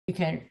you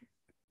can.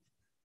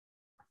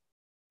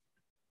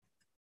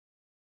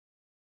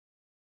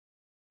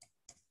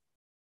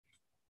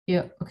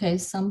 Yeah, okay,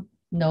 some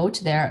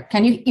note there.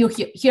 Can you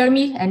hear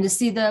me and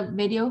see the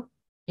video?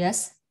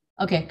 Yes?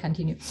 Okay,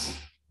 continue.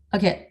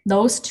 Okay,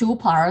 those two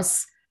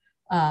parts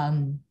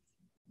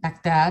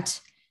like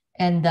that,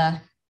 and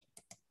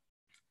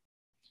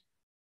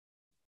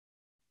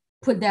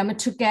put them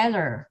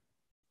together.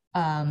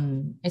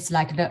 It's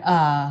like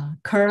the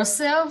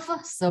cursive,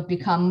 so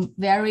become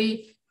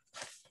very,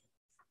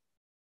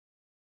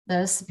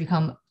 this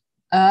become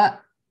like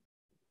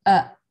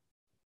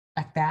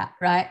that,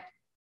 right?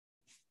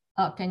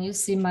 Oh, can you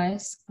see my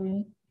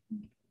screen?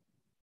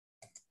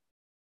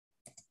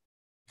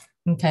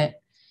 Okay,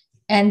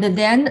 and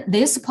then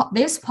this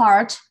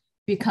part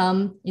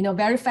become, you know,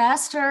 very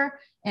faster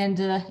and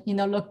you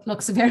know,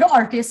 looks very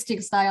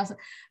artistic style. So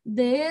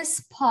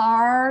this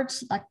part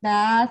like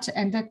that,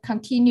 and then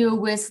continue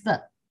with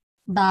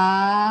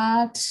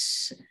that,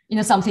 you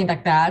know, something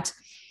like that.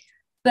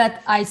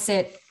 But I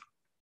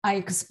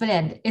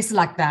explained it's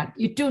like that.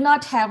 You do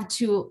not have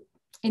to,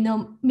 you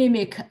know,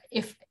 mimic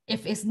if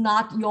it's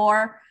not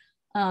your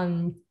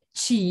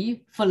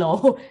qi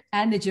flow,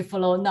 energy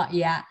flow, not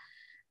yet.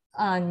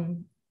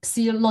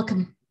 See, look,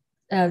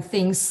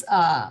 things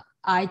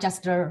I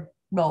just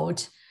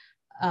wrote,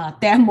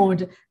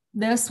 demoed.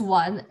 This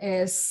one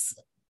is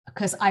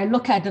because I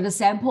look at the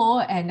sample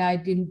and I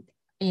didn't,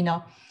 you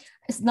know,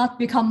 it's not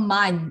become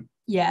mine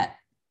yet.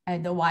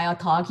 And while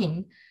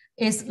talking,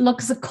 it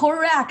looks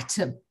correct,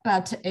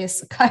 but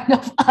it's kind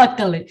of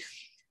ugly.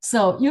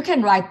 So you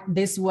can write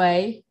this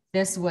way,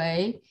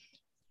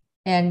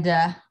 and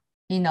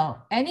you know,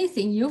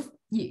 anything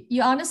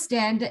you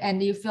understand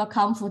and you feel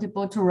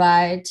comfortable to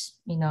write,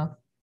 you know.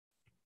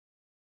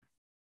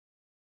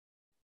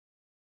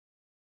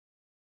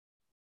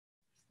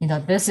 You know,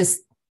 this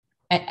is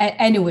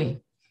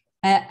anyway,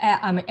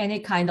 I mean, any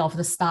kind of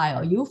the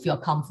style you feel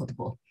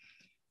comfortable.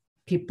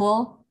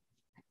 People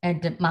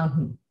and the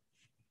mountain.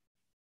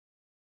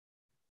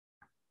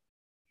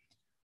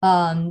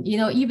 You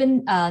know,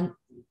 even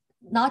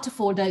not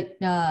for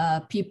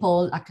the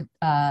people like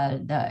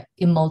the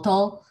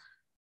immortal.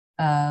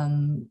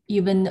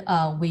 Even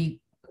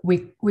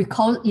we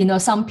call, you know,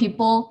 some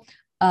people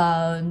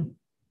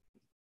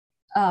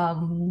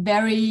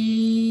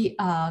very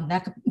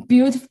like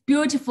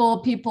beautiful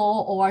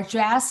people, or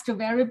dressed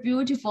very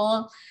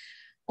beautiful,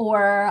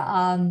 or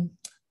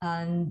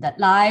and that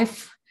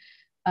life,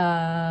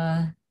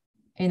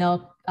 you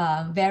know,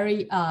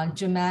 very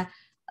dramatic,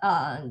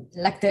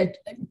 like the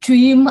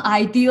dream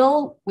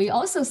ideal. We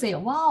also say,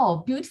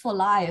 wow, beautiful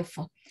life,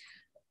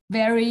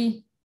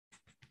 very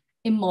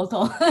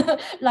immortal.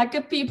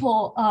 Like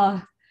people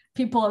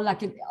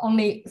like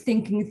only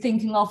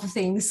thinking of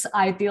things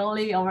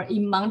ideally or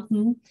in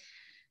mountain.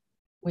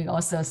 We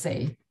also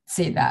say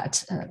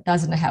that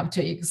doesn't have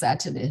to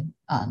exactly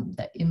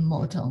the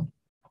immortal.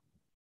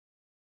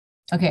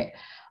 Okay,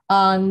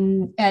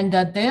 and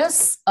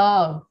this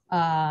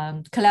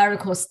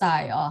clerical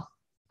style,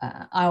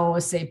 I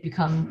always say,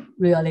 become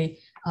really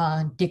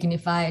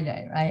dignified,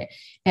 right?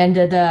 And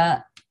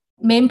the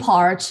main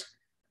part,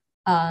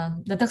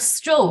 the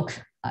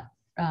stroke,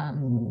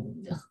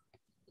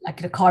 like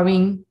the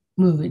carving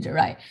mood,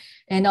 right?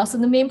 And also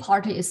the main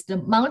part is the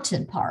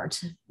mountain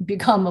part,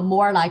 become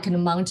more like the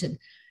mountain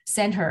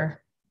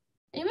center,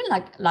 even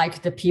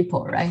like the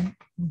people, right?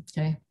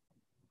 Okay.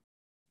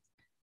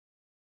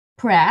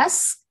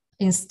 Press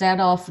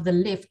instead of the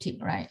lifting,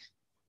 right?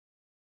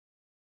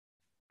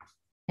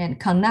 And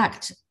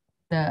connect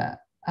the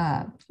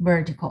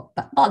vertical,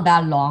 but not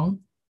that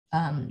long.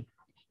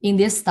 In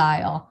this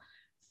style,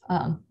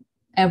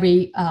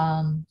 every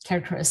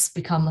characters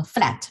become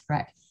flat,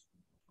 right?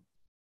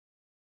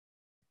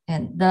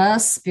 And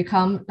thus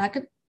become like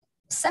a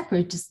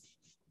separate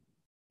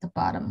the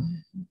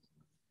bottom.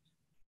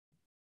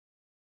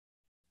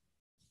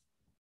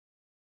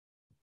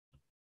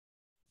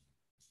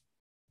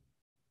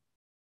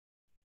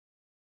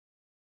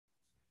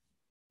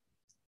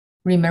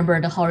 Remember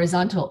the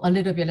horizontal, a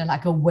little bit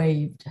like a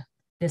waved.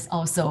 This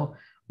also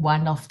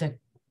one of the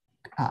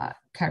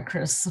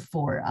characters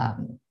for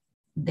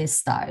this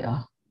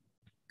style,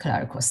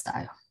 clerical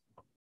style,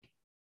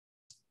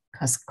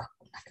 because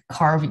like a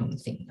carving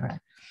thing, right?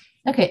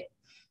 Okay,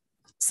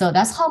 so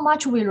that's how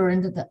much we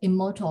learned the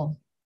immortal.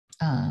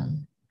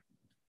 And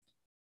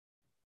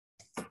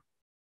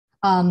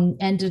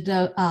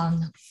the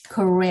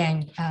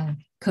Korean,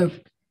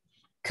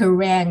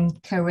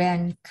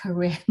 Korean.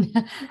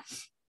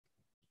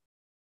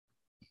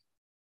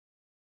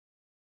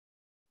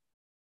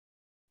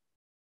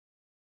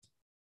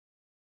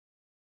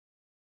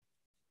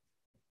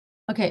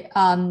 Okay,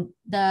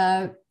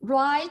 the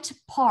right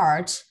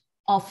part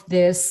of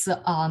this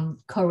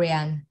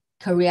Korean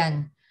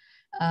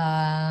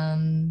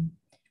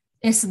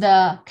is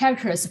the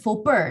characters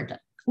for bird.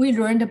 We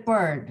learned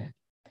bird.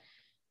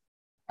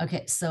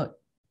 Okay, so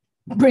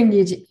bring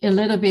it a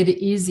little bit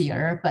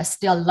easier, but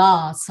still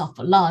lots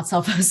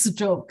of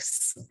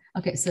strokes.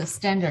 Okay, so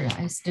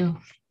standardized.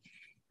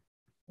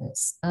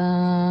 Yes.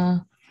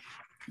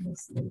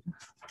 Let's see.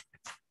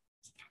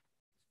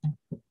 I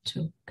put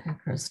two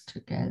characters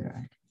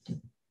together.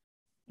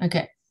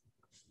 Okay.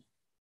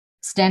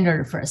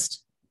 Standard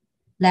first.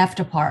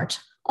 Left part,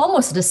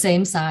 almost the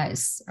same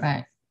size,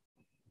 right?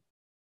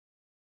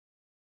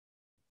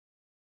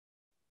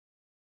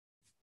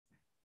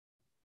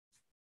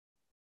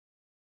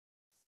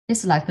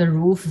 It's like the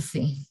roof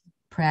thing,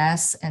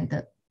 press and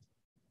the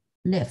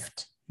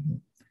lift,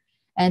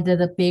 and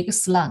the big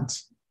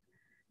slant.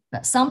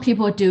 But some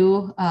people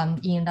do,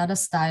 in another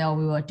style,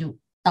 we will do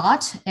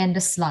dot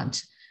and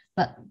slant,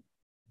 but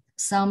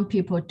some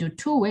people do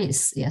two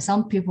ways. Yeah,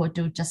 some people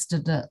do just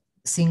the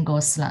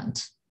single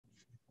slant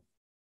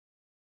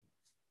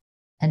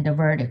and the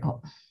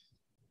vertical.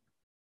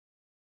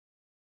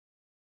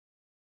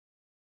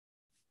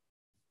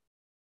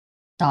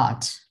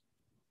 Dot.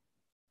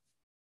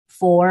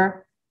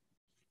 4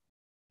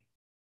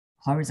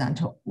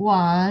 horizontal,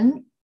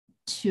 1,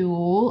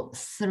 2,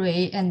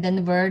 3, and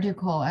then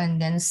vertical,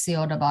 and then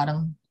seal the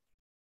bottom.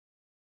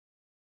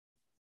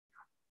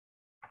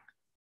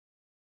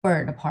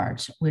 Bird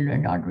part we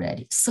learned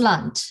already.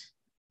 Slant,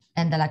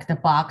 and like the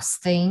box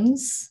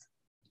things.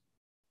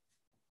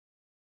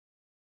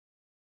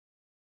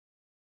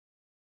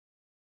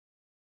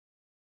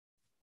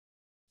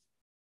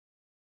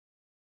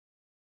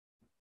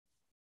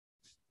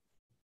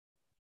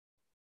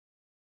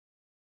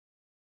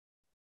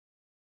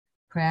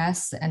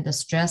 Press and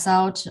stress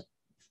out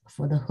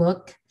for the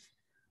hook.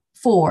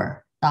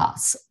 4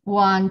 dots,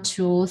 1,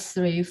 2,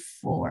 3,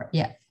 4.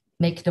 Yeah,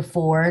 make the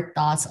 4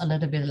 dots a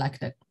little bit like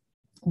the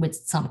with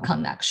some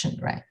connection,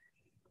 right?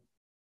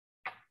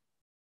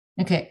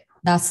 Okay,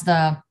 that's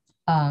the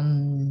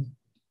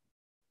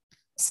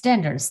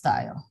standard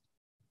style.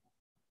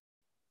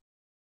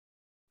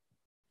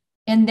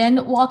 And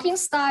then walking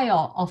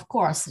style, of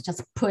course,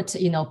 just put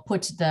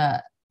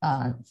the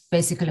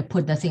basically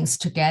put the things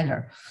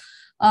together.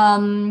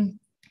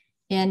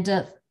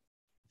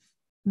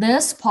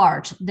 This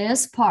part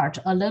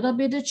a little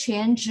bit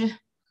change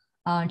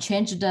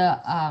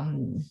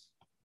the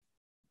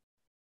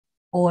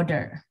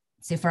order.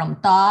 See, from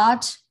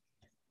dot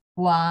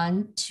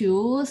 1,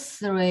 2,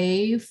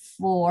 3,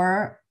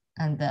 4,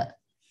 and the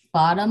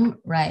bottom,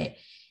 right?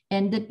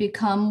 And it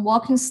become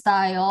walking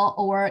style,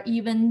 or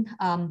even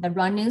the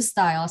running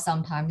style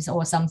sometimes,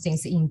 or some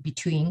things in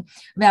between.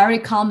 Very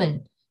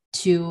common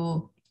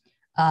to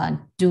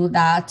do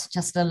that,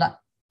 just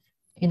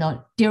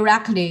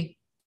directly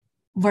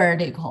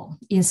vertical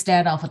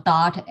instead of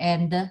dot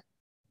and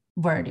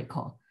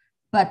vertical,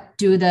 but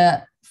do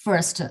the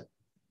first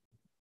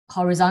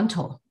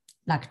horizontal,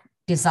 like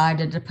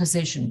decided the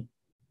position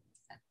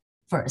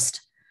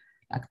first,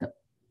 like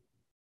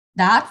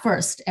that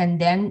first, and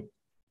then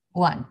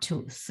 1,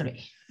 2,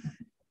 3.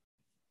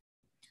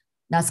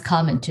 That's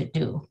common to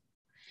do.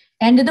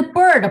 And the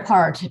bird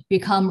part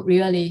become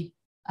really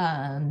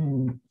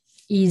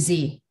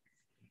easy.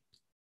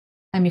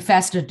 I mean,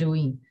 faster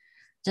doing.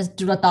 Just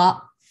do the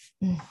dot.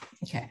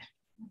 Okay.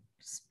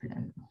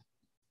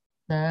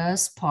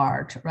 This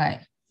part,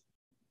 right?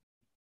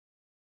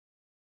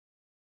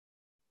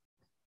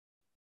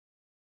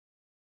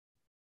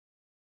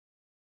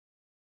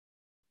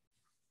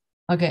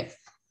 Okay,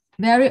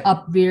 very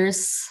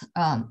obvious.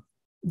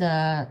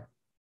 The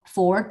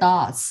 4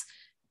 dots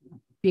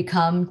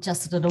become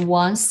just the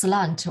 1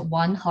 slant,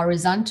 1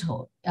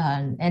 horizontal,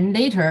 and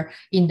later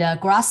in the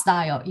grass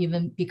style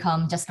even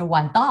become just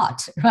 1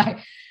 dot,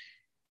 right?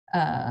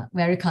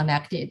 Very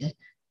connected.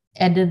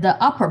 And the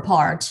upper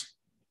part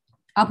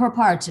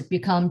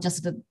become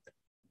just a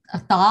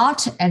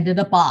dot and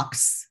the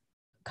box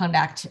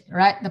connect,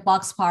 right? The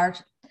box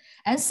part,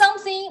 and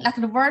something like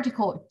the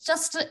vertical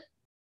just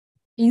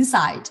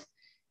inside,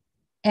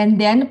 and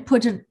then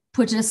put a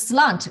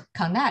slant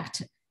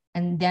connect,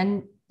 and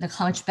then the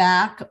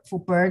hunchback for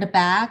bird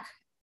back,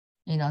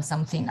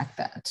 something like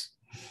that.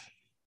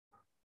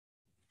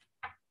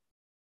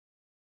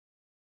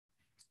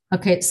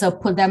 Okay, so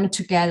put them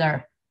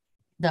together,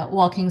 the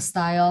walking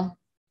style,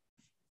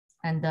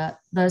 and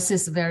this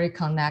is very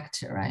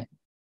connected, right?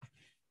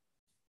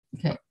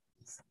 Okay.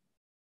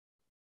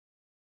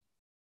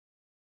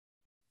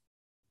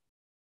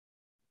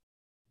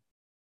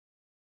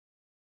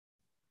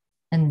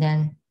 And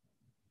then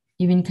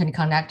even can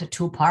connect the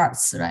 2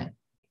 parts, right?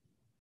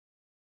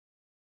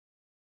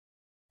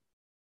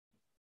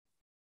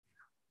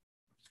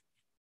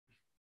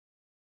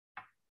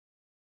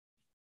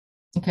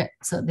 Okay,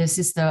 so this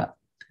is the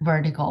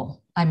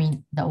vertical,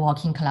 the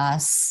walking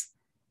class,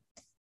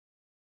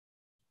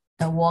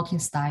 the walking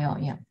style,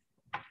 yeah,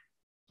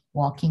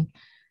 walking.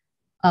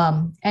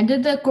 And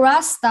the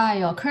grass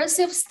style,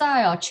 cursive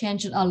style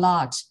changed a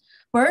lot.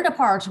 Bird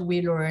part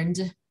we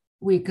learned,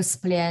 we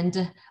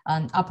explained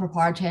upper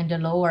part and the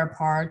lower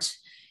part.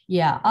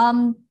 Yeah,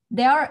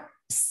 there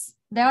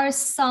are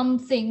some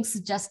things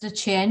just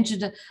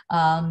changed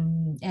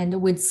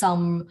and with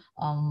some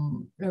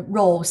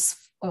roles,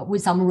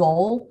 with some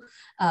rule,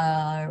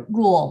 and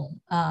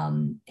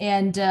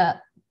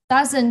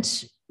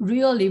doesn't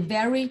really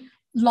very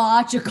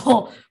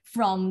logical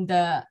from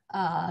the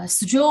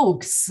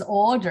strokes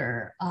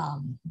order,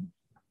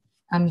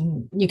 I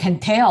mean, you can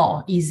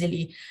tell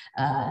easily,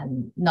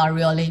 not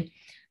really.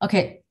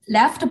 Okay,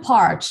 left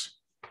part,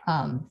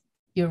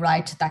 you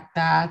write like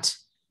that.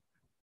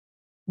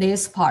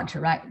 This part,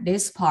 right?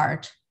 This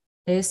part,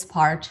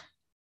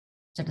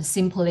 just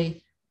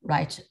simply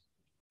write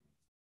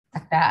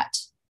like that.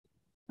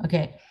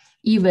 Okay,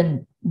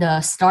 even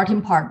the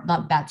starting part,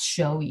 not that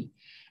showy.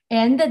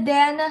 And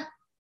then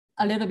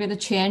a little bit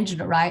changed,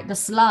 right? The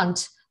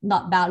slant,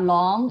 not that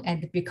long,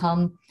 and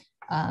become,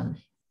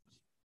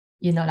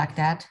 you know, like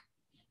that.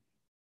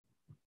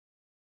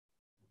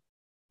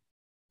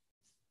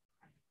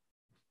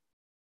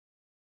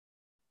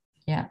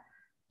 Yeah.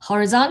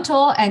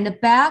 Horizontal and the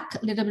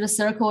back, a little bit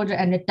circled,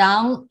 and the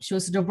down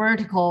shows the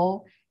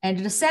vertical, and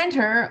the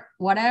center,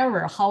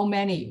 whatever, how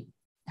many,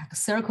 like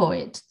circle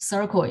it,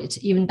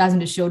 even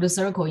doesn't show the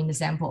circle in the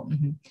sample.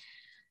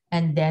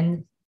 And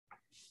then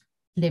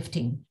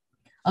lifting.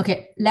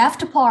 Okay,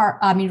 left part,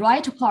 I mean,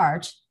 right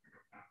part,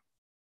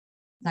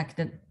 like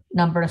the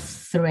number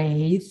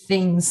 3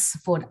 things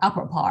for the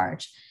upper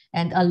part,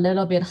 and a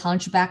little bit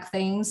hunchback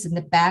things in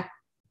the back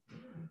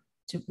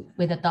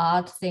with the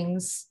dot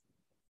things.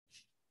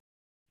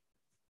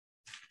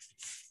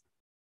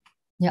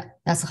 Yeah,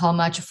 that's how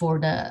much for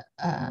the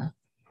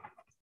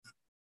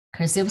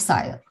cursive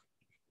side.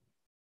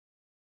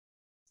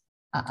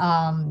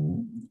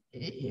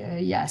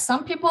 Yeah,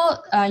 some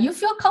people, you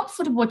feel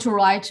comfortable to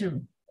write,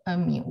 I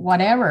mean,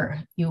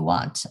 whatever you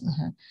want.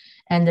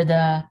 And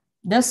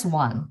this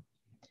one,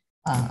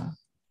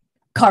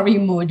 curry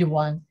mood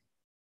one,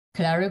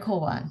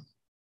 clerical one,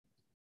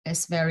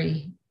 is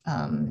very,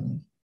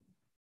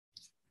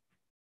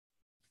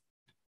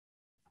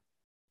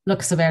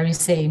 looks very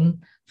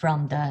same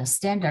from the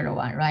standard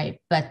one, right?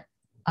 But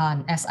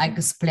as I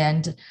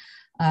explained,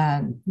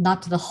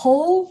 not the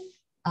whole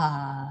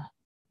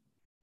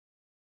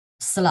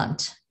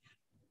slant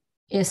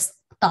is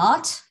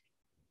dot,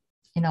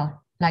 you know,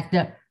 like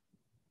the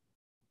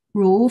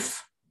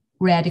roof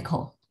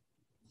radical.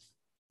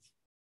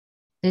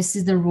 This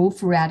is the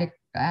roof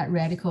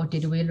radical.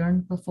 Did we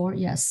learn before?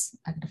 Yes,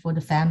 for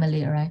the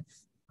family, right?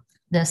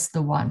 That's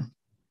the one,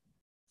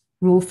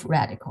 roof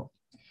radical.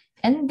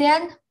 And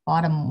then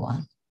bottom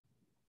one.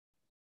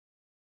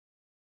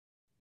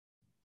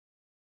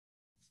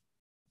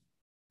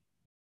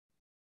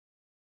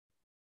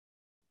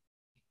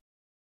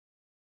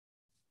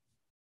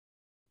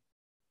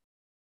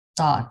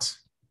 Dot.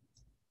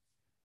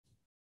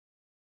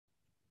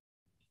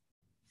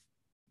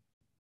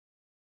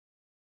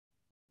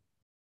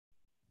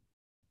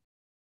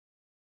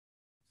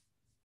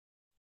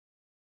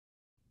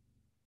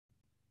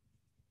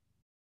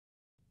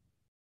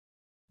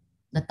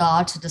 The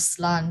dot, the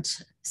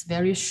slant is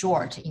very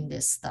short in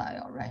this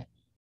style, right?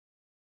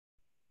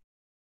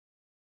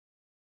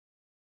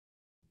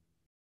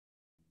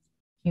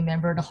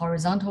 Remember the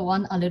horizontal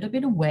one, a little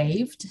bit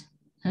waved.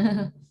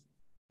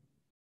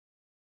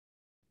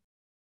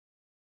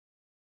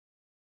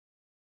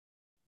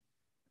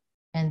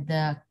 And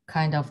the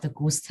kind of the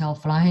goose tail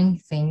flying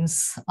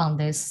things on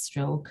this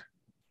stroke.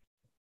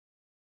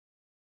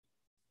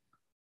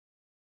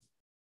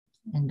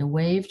 And the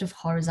waved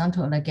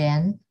horizontal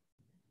again.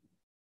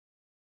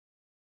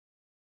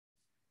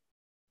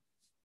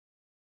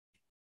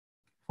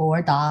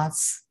 Four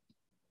dots.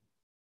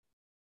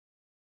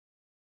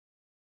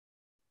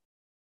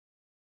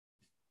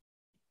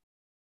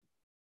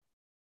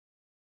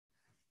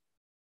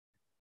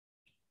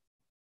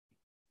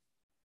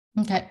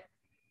 Okay.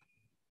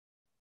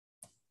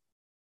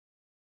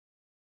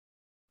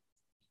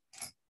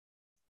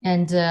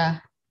 And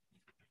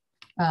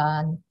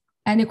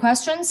any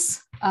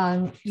questions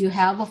you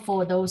have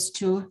for those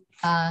two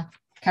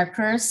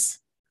characters?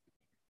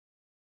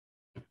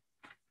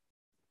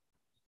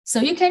 So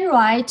you can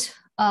write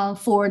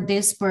for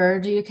this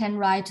bird, you can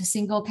write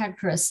single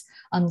characters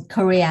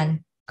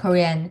Korean,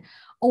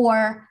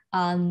 or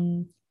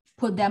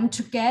put them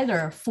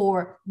together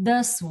for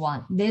this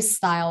one, this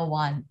style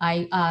one.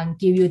 I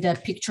give you the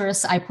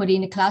pictures I put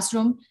in the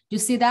classroom. You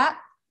see that?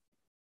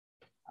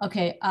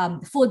 Okay,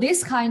 for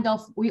this kind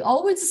of, we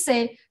always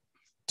say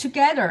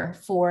together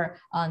for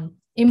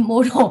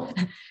immortal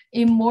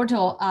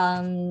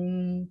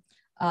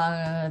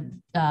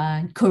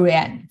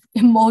Korean,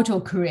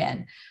 immortal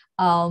Korean.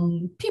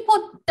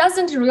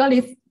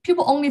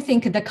 People only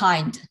think the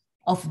kind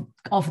of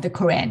the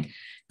Korean.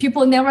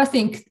 People never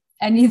think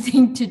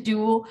anything to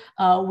do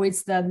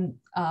with the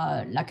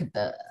like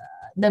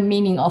the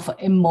meaning of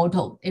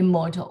immortal.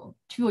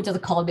 People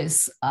just call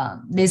this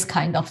this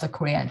kind of the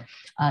Korean,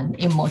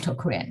 immortal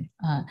Korean.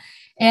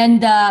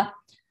 And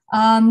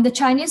the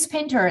Chinese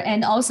painter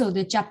and also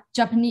the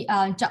Japanese,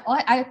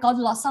 I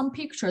got some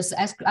pictures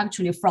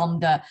actually from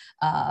the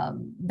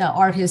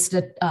artist,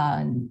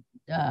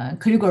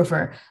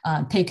 calligrapher,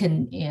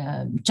 taken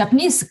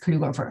Japanese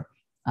calligrapher.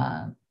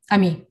 I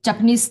mean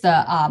Japanese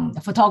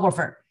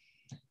photographer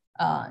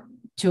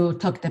to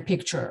take the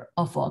picture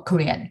of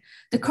Korean.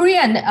 The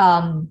Korean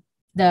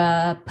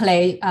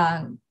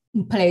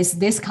plays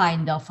this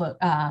kind of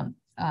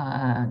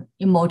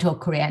immortal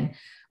crayon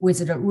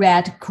with the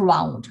red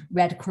crown.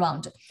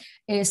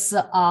 Is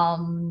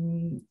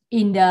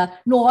in the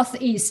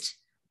northeast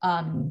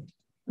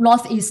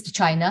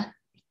China,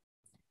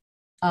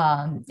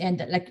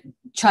 and like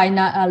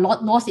China,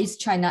 northeast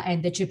China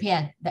and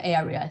Japan, the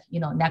area,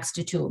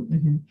 next to.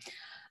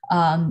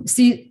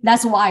 See,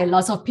 that's why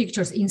lots of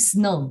pictures in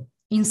snow.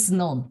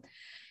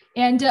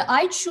 And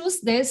I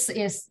choose this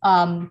is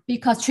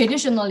because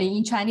traditionally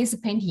in Chinese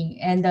painting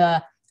and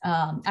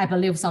I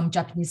believe some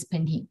Japanese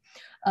painting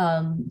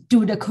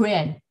do the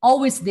crayon,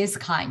 always this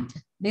kind.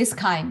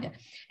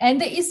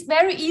 And it's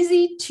very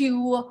easy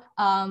to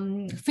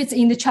fit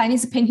in the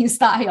Chinese painting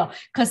style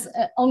because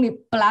only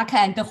black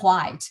and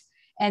white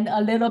and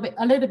a little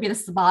bit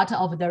spot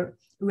of the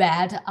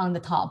red on the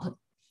top.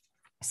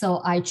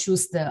 So I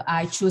choose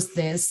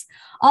this.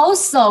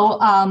 Also,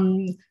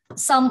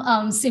 some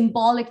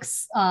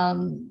symbolics,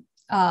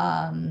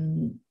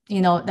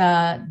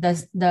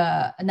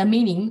 the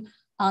meaning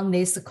on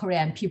this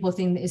crayon. People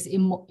think is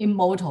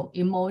immortal.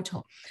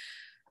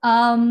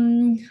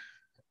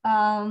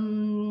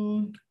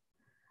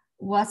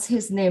 What's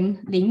his name?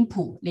 Lin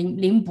Bu.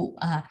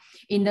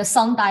 In the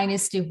Song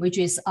Dynasty, which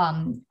is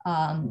 10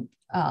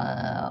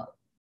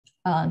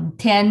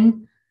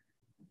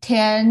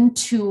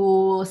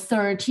 to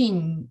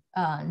 13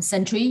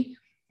 century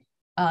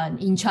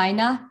in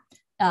China.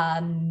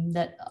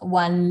 That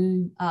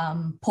one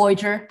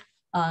poeter,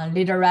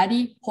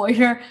 literary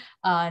poeter,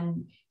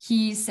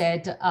 he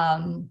said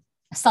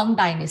Song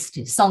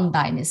Dynasty.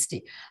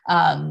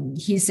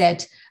 He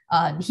said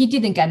he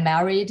didn't get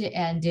married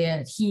and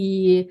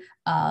he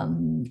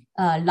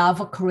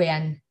loved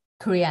Korean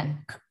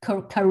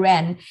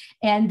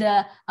and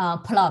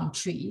plum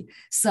tree.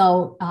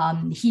 So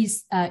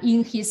he's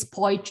in his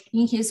poetry,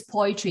 he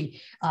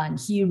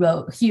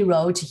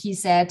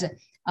said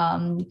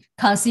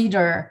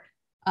consider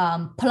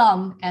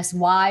plum as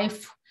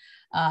wife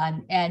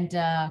and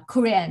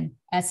Korean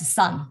as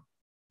son.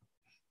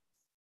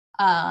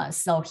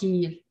 So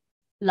he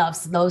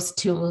loves those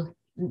two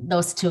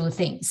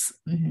things.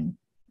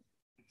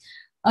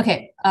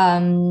 Okay,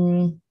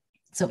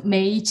 so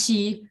梅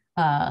妻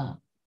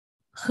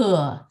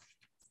贺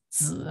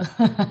子.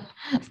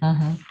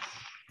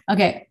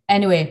 Okay,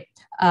 anyway,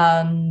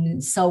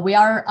 so we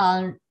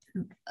are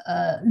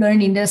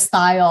learning the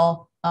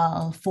style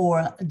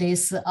for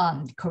this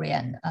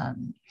Korean.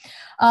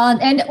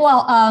 And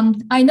well,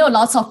 I know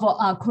lots of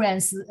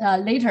Koreans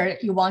later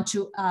you want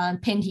to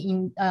paint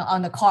in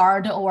on the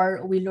card,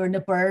 or we learn the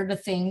bird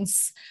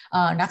things.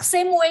 Like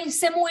same way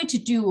to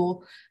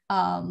do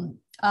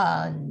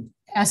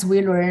as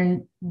we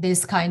learn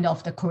this kind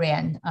of the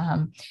Korean.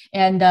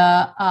 And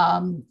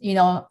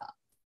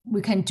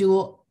we can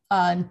do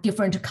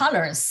different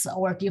colors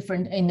or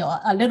different,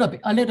 a little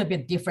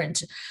bit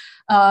different.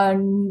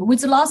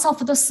 With lots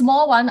of the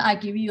small one, I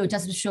give you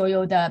just to show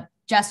you the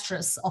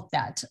gestures of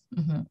that.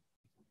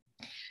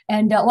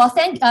 And well,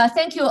 thank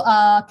you,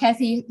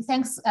 Kathy.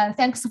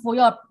 Thanks for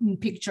your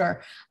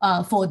picture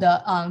for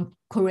the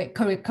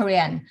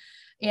Korean.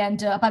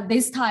 And but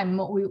this time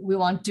we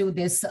want to do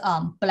this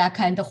black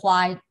and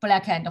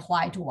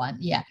white one.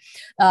 Yeah,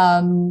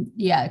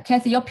 yeah.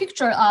 Kathy, your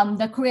picture,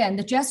 the Korean,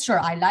 the gesture,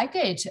 I like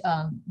it.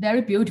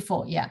 Very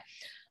beautiful. Yeah.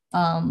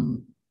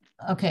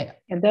 Okay.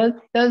 Yeah,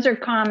 those are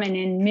common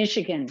in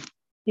Michigan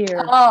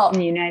here in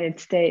the United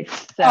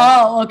States.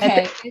 So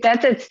okay.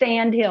 That's a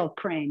sandhill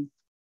crane.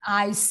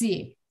 I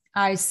see.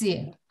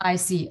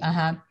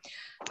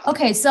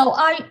 Okay, so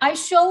I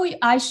show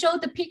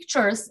the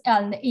pictures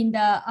in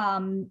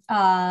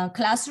the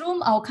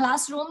classroom. Our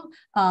classroom.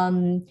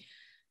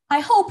 I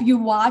hope you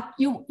watch.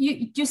 You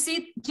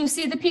see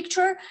the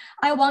picture.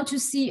 I want to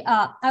see.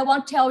 I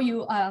want to tell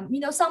you.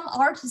 Some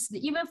artists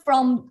even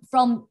from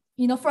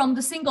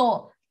the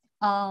single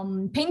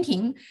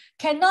painting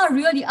cannot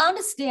really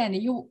understand.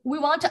 We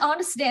want to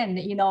understand.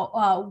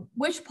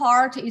 Which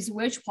part is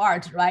which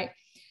part, right?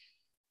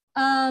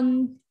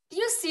 Do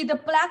you see the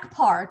black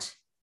part?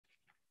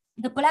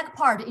 The black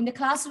part in the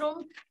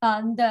classroom,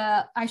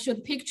 I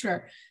showed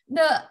picture.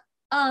 When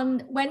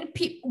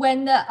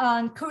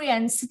the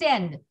Koreans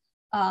stand,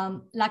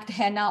 like the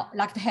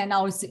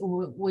handouts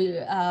we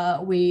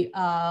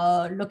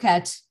look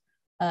at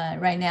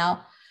right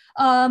now,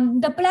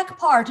 the black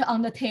part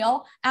on the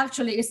tail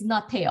actually is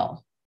not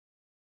tail.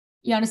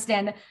 You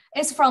understand?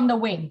 It's from the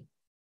wing.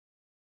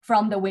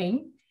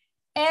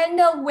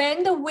 And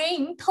when the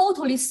wing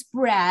totally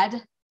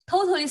spread.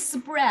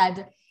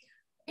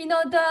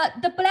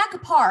 The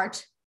black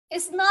part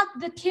is not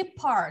the tip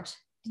part.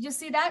 Did you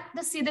see that?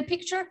 See the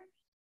picture?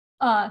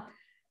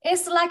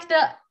 It's like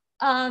the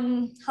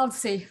how to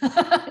say?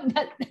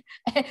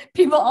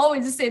 People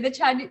always say the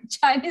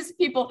Chinese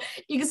people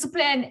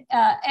explain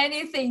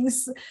anything,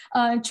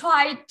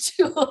 try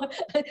to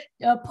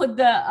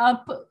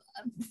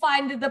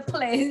find the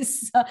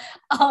place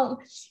on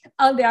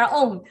their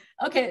own.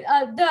 Okay,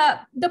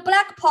 the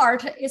black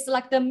part is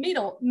like the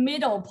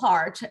middle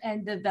part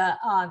and the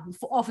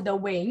of the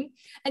wing,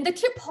 and the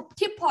tip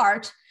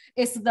part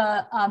is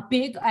the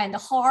big and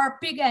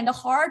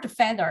hard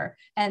feather,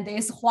 and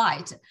it's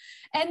white.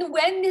 And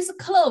when it's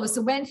close,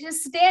 when it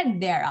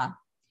stand there,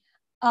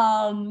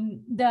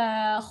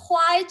 the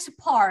white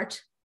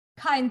part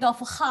kind of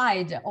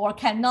hide or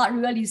cannot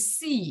really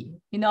see,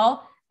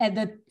 at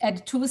the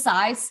two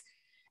sides,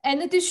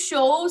 and it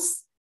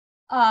shows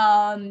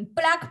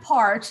black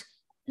part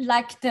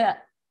like the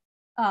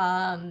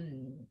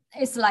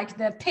it's like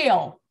the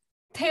tail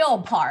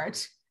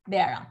part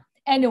there.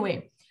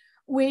 Anyway,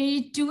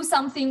 we do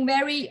something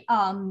very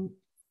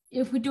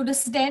if we do the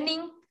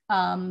standing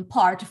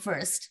part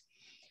first,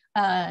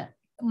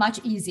 much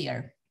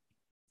easier.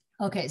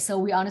 Okay, so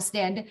we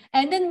understand.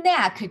 And the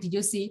neck, did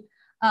you see?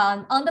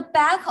 On the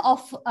back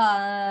of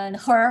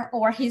her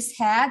or his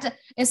head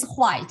is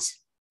white.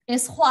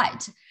 It's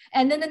white.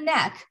 And then the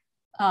neck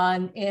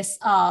is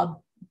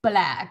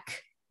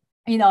black,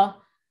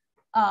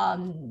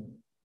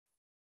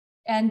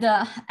 and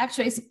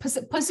actually it's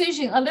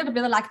positioned a little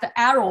bit like the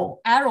arrow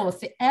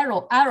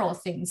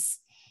things.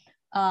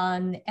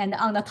 And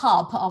on the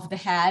top of the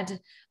head,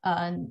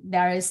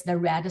 there is the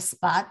red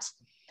spot.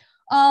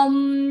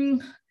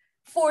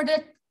 For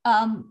the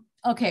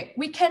okay,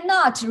 we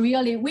cannot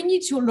really, we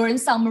need to learn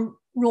some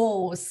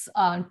rules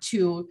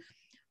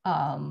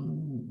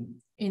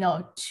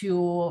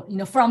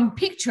from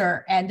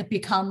picture and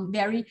become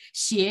very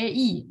写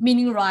意,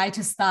 meaning right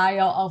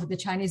style of the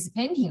Chinese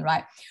painting,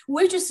 right?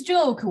 Which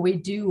stroke we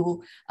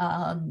do,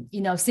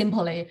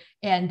 simply,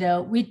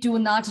 and we do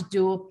not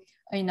do,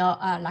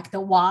 like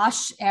the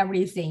wash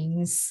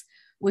everything.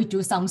 We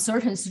do some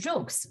certain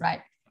strokes,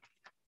 right?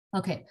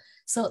 Okay,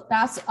 so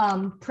that's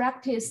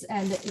practice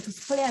and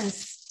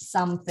explains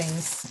some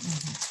things.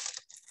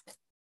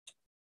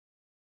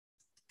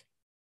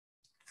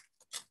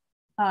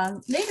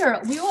 Later,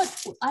 we will.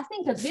 I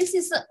think this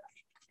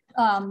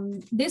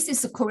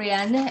is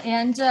Korean,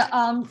 and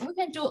we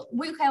can do.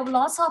 We have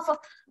lots of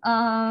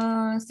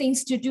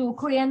things to do.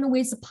 Korean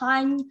with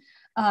pine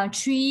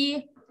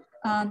tree.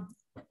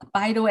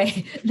 By the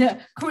way, the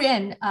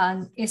Korean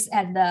is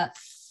at the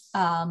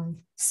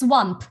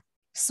swamp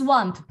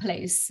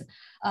place,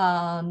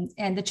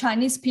 and the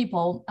Chinese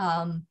people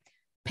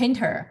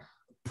painter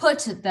put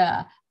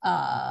the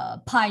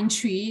pine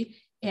tree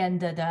and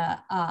the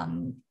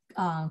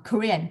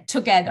Korean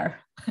together.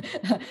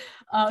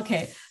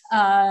 Okay,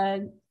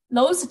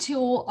 those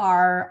two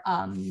are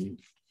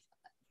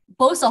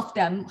both of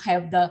them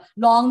have the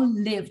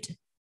long-lived.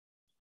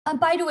 And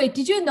by the way,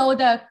 did you know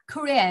the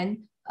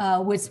Korean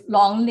with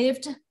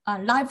long-lived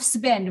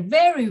lifespan,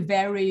 very,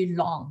 very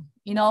long?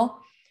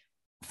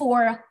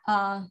 For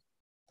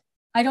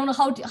I don't know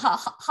how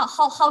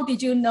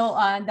did you know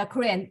the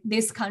Korean,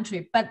 this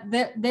country, but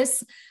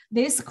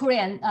this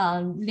Korean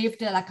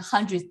lived like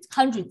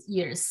 100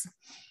 years,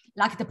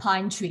 like the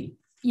pine tree.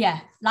 Yeah,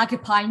 like a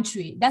pine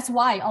tree. That's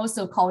why I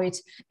also call it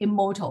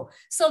immortal.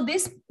 So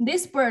this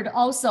bird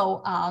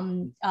also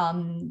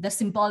the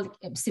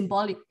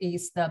symbolic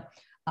is the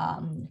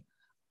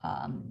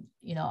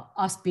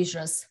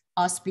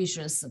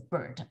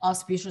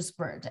auspicious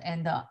bird,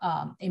 and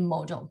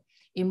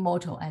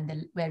immortal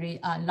and very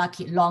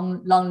lucky,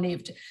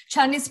 long-lived.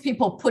 Chinese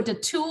people put the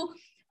two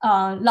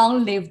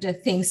long-lived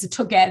things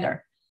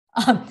together.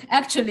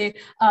 Actually,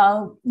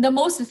 the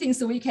most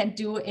things we can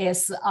do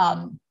is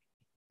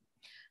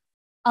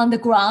on the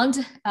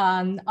ground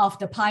of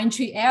the pine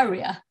tree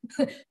area,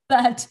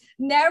 but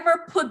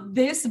never put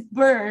this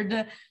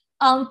bird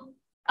on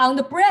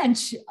the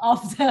branch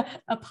of the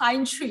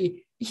pine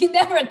tree. He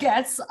never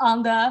gets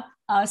on the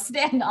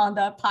stand on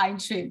the pine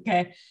tree.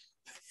 Okay.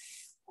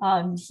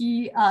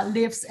 He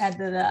lives at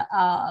the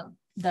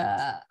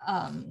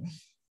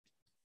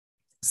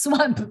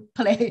swamp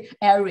play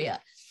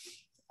area.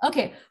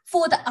 Okay,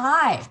 for the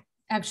eye,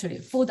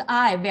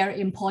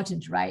 very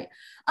important, right?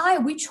 Eye,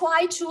 we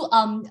try to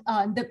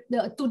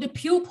do the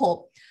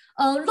pupil.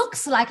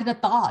 Looks like the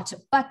dot,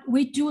 but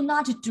we do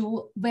not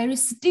do very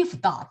stiff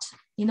dot.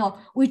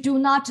 We do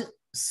not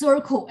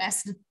circle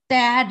as the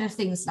dead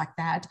things like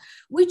that.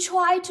 We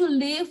try to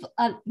leave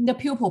the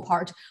pupil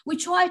part. We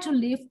try to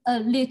leave a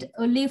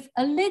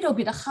little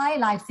bit of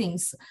highlight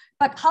things.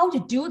 But how to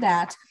do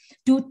that?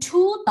 Do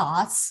two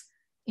dots,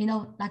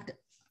 like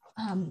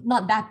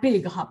not that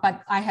big,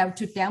 but I have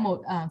to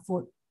demo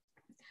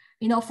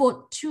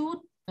for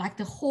two, like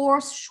the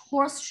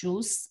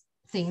horseshoes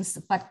things,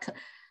 but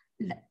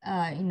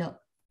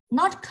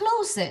not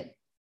close it.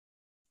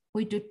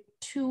 We do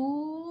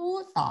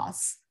two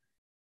dots.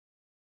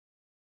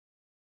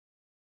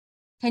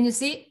 Can you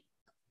see?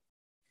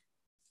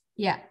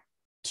 Yeah,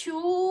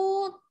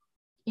 two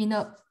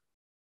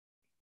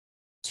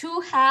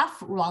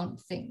half round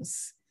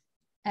things,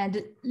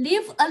 and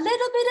leave a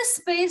little bit of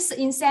space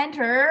in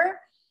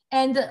center,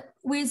 and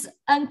with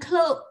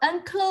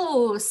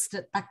unclosed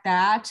like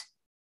that,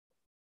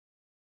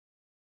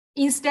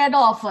 instead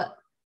of a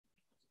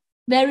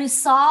very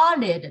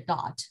solid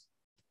dot.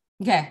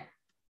 Okay.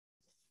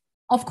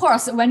 Of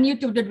course, when you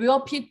do the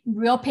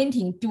real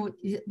painting, do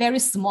very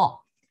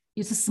small.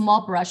 It's a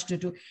small brush to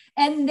do.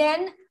 And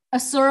then a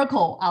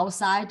circle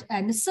outside,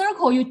 and the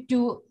circle you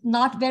do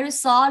not very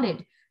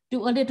solid,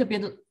 do a little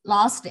bit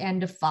lost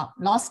and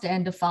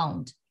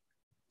found.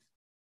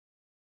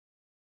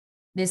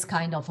 This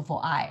kind of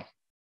for eye.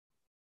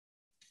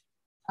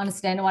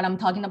 Understand what I'm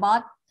talking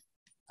about?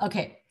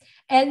 Okay,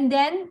 and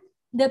then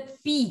the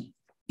beak,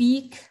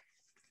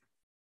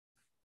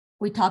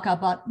 we talk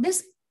about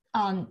this.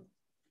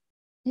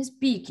 This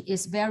beak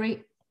is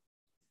very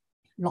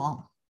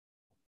long.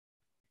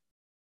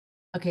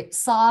 Okay,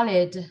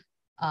 solid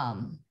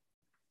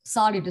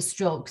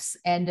strokes,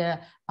 and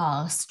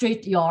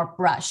straight your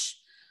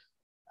brush.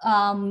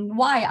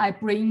 Why I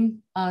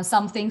bring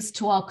some things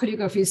to our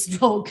calligraphy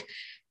stroke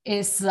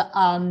is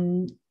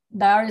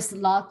there is a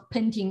lot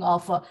painting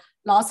of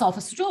lots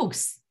of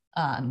strokes,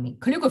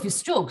 calligraphy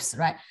strokes,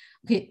 right?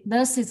 Okay,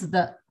 this is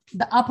the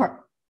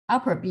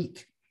upper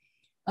beak.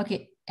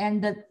 Okay,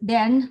 and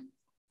then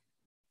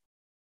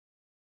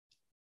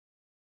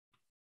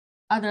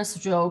other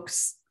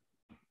strokes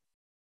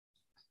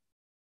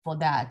for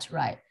that,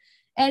 right?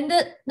 And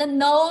the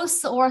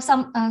nose or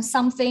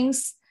some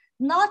things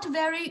not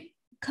very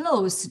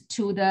close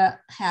to the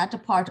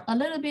head part, a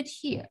little bit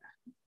here.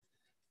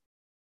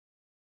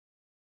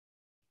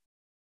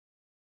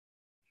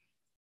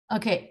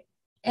 Okay,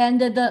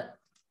 and the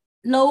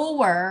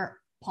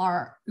lower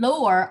part,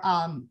 lower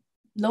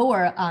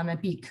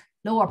beak,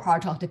 lower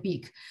part of the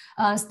beak.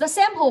 The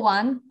sample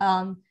one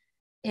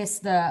is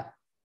the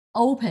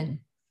open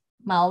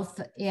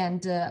mouth,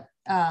 and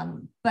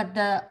but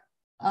the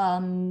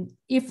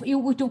if you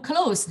would do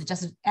closed,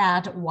 just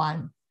add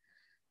one,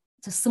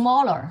 the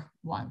smaller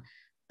one.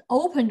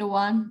 Opened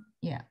one,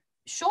 yeah,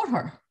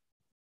 shorter.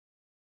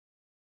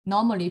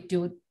 Normally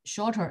do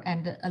shorter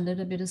and a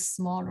little bit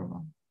smaller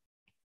one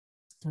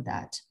to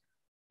that.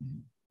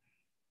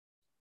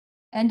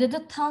 And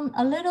the tongue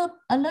a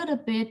little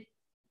bit.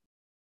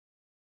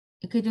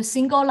 You could do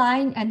single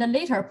line and then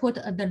later put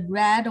the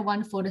red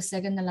one for the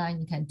second line.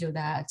 You can do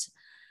that.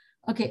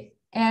 Okay,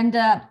 and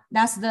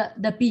that's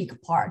the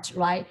beak part,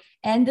 right?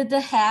 And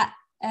the head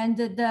and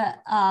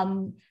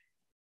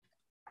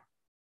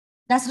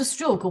that's the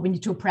stroke we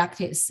need to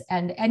practice,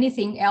 and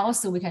anything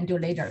else we can do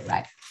later,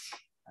 right?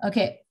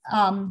 Okay,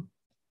 and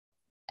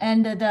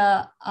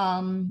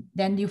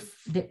then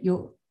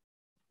you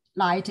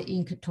light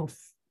ink to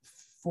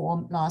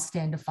form lost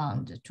and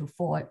found to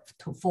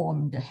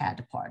form the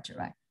head part,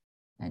 right?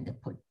 And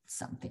put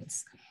some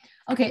things.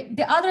 Okay,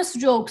 the other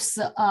strokes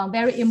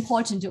very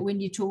important we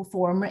need to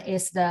form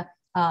is the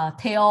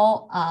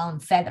tail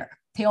feather,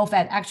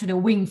 actually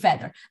wing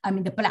feather. I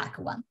mean the black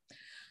one.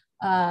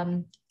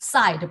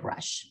 Side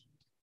brush,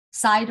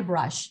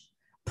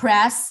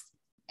 press,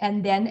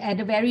 and then at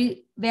the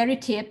very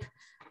tip,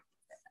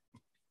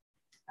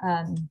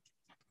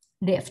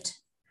 lift.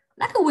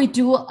 Like we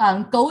do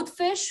on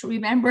goldfish,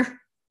 remember?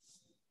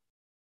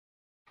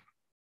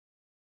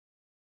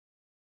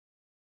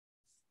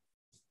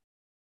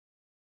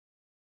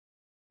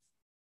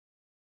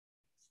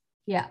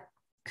 Yeah,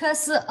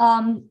 because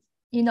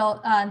you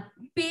know,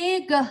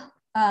 big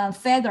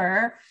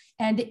feather,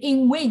 and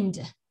in wind,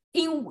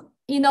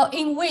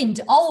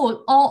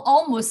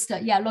 almost,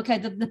 yeah. Look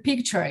at the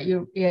picture.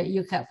 You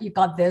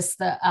got this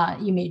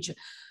image.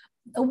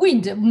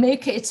 Wind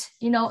make it,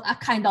 you know, a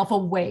kind of a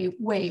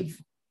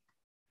wave.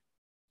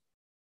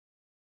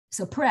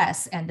 So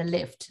press and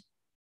lift,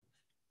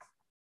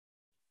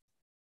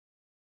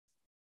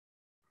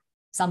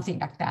 something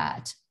like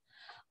that.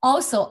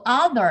 Also,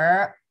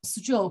 other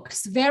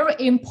strokes very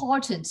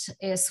important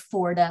is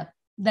for the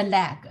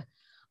leg.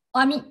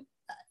 I mean,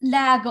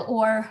 leg,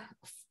 or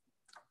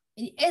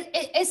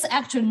it's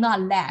actually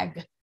not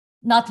leg.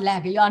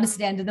 You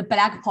understand? The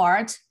black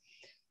part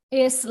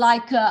is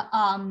like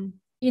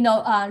you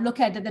know, look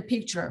at the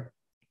picture.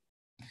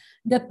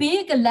 The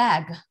big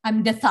leg, I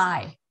mean the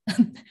thigh.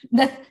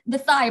 the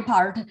thigh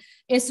part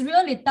is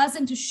really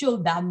doesn't show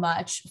that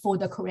much for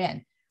the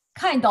Korean.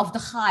 Kind of the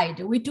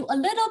hide, we do a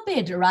little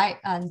bit, right,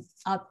 and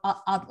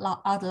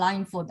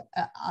outline for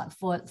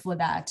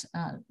that,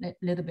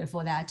 little bit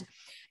for that,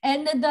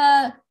 and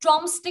the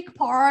drumstick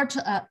part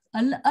a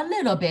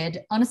little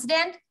bit.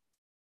 Understand?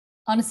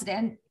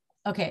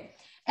 Okay,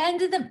 and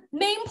the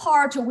main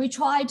part we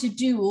try to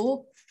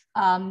do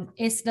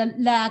is the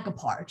leg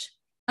part.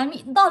 I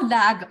mean, not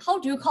leg. How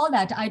do you call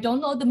that? I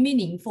don't know the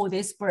meaning for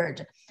this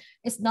bird.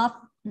 It's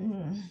not.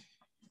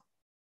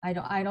 I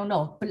don't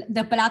know.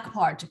 The black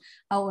part.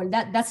 Oh,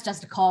 that's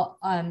just called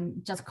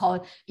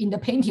in the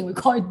painting we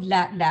call it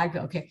leg.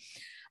 Okay,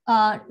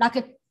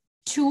 like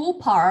two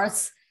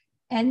parts,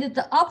 and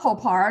the upper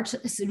part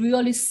is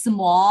really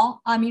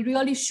small. I mean,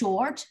 really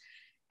short,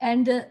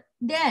 and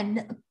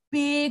then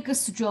big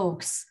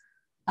strokes,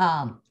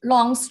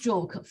 long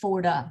stroke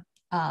for the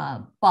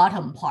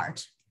bottom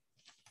part.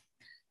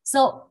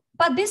 So,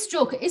 but this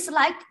stroke is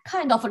like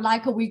kind of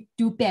like we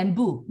do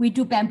bamboo. We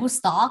do bamboo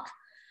stalk.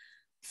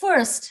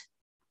 First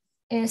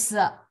is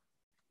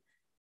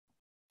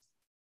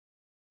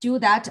do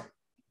that,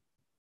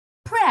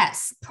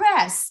 press,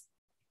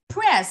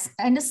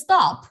 and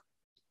stop,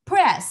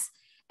 press.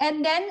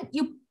 And then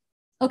you,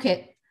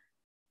 okay,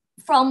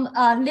 from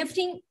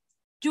lifting,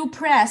 do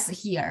press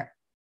here,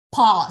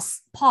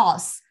 pause,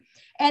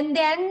 and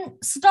then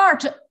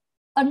start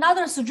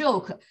another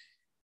stroke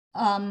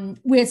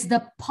with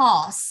the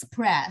pause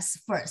press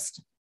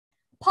first.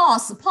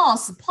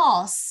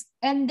 Pause,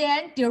 and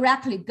then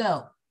directly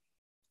go.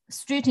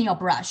 Straighten your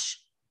brush.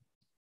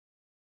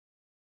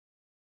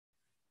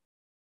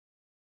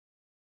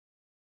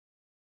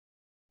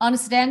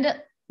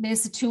 Understand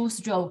these two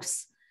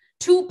strokes.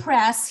 Two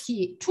press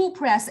here, two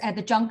press at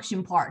the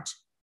junction part.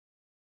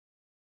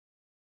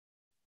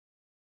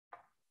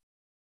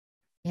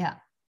 Yeah.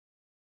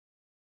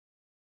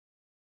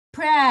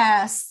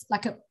 Press,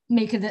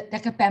 make it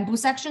like a bamboo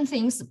section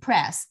things,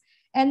 press.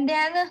 And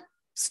then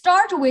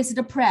start with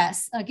the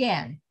press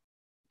again,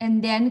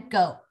 and then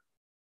go.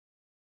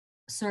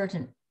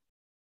 Certain.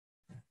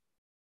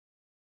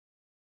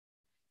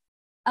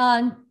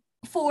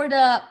 For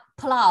the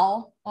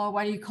plow, or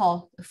what do you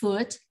call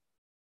foot,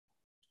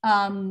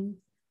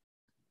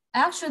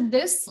 actually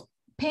this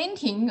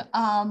painting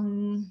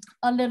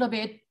a little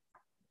bit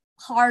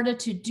harder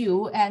to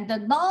do, and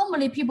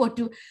normally people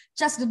do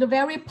just the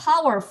very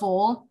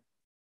powerful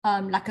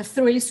like a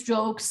 3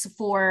 strokes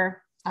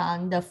for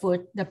the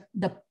foot,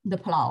 the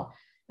plow,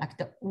 like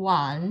the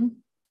 1,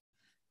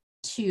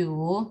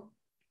 2,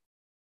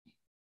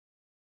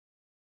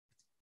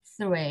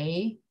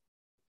 3,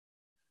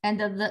 and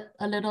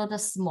the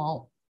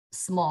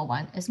small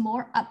one is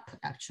more up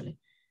actually.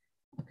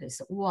 Okay,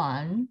 so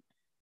 1,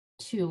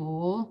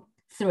 2,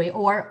 3,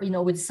 or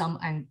with some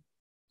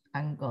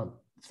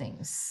angle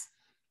things.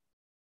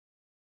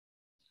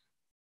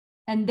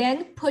 And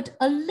then put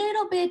a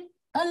little bit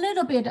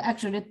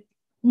actually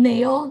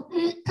nail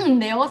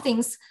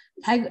things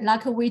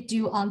like we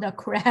do on the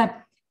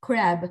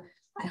crab.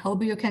 I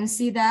hope you can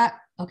see that.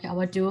 Okay, I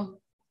will do.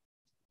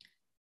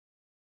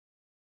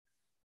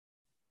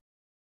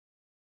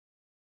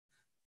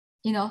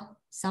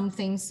 Some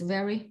things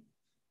very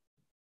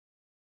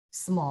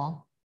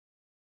small.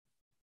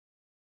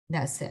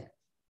 That's it.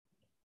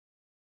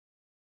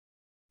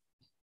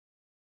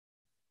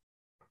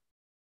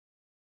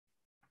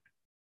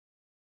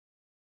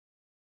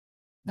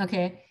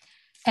 Okay,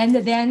 and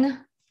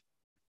then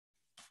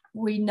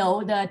we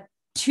know that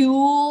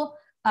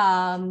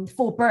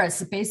for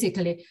birds,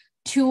 basically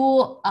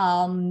two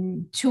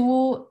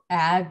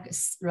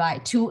eggs,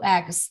 right? 2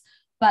 eggs.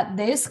 But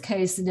this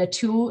case, the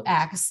 2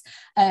 eggs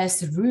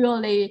is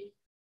really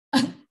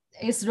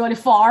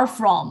far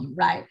from,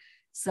 right?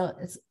 So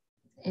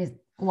it's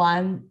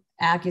 1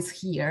 egg is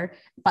here,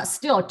 but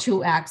still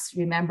 2 eggs.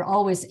 Remember,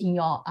 always in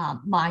your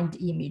mind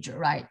image,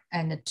 right?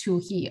 And the 2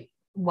 here,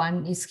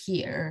 1 is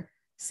here.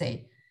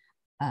 Say,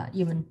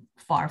 even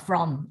far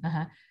from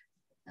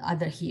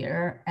other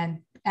here,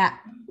 and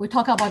we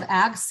talk about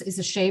eggs is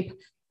a shape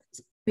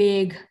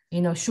big,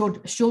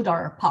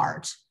 shoulder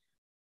part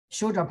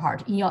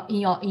in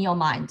your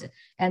mind,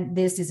 and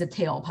this is a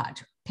tail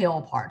part,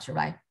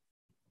 right?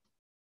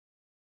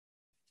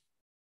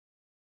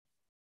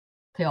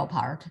 Tail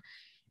part,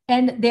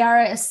 and there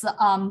is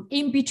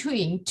in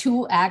between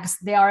 2 eggs,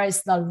 there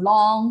is the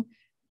long,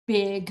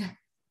 big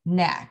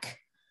neck.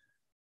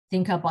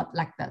 Think about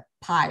like the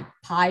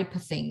pipe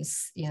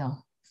things,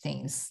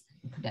 things.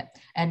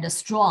 And the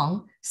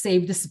strong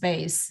save the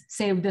space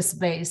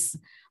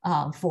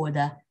for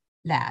the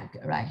leg,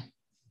 right?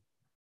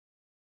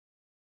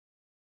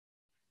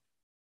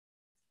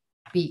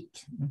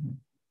 Beak. Mm-hmm.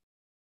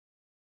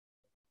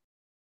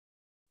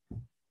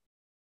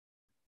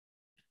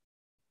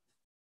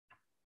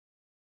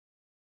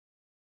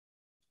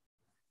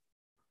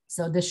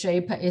 So the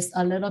shape is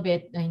a little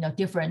bit,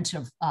 different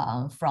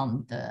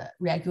from the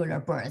regular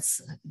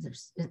birds,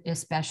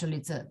 especially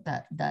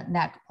the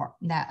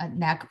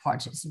neck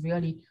part is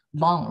really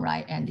long,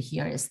 right? And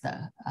here is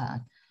the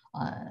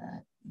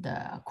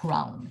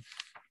crown.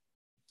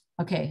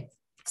 Okay,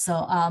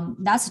 so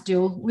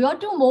we'll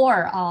do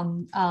more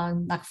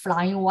like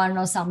flying one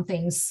or some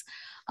things.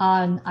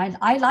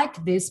 I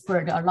like this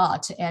bird a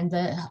lot, and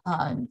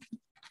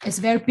it's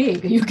very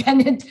big. You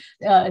can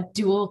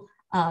do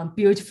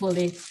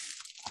beautifully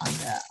on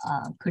the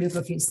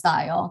calligraphy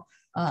style,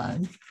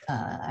 and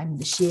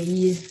the xie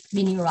yi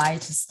meaning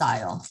right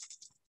style.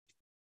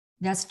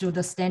 Let's do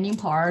the standing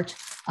part,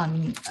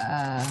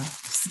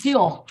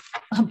 still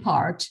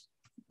part.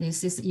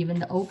 This is even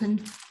the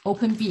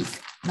open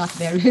beak, not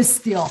very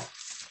still.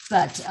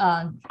 But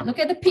look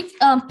at the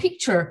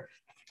picture.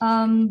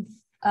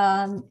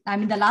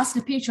 The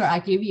last picture I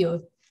give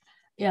you,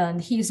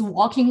 and he's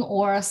walking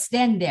or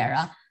stand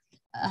there.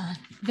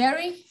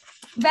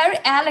 Very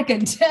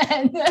elegant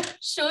and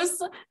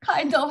shows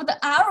kind of the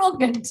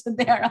arrogant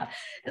there.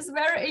 It's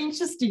very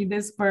interesting,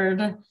 this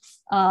bird.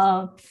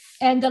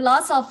 And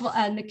lots of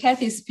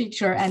Kathy's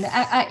picture and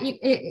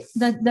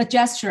the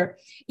gesture.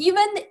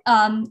 Even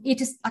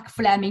it is like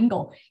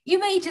flamingo.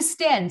 Even it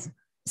stand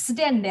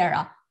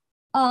there.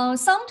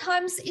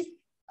 Sometimes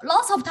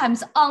lots of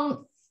times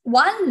on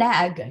one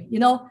leg,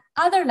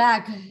 other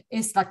leg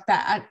is like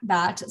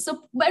that.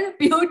 So very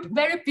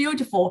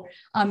beautiful.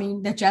 I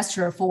mean, the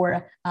gesture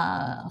for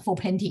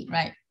painting,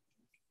 right?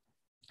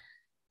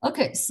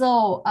 Okay,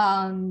 so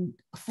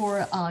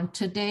for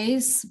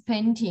today's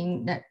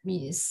painting, let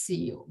me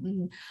see.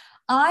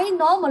 I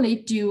normally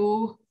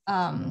do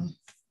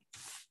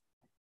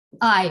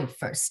eye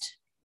first.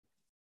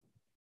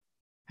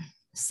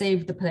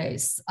 Save the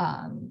place.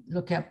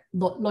 Look at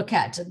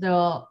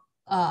the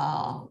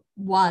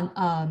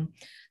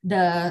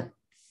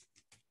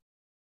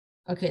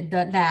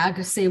the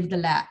leg,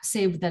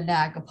 save the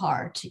leg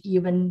part,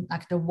 even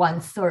like the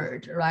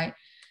 1/3, right?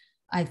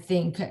 I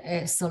think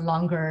it's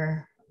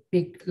longer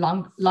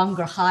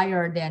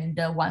higher than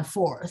the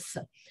 1/4.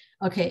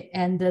 Okay,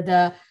 and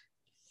the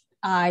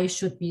eye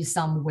should be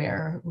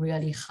somewhere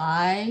really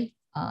high,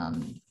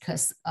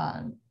 because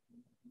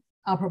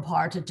upper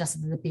part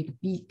just the big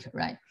beak,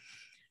 right?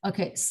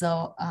 Okay,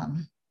 so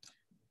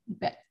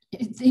but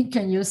you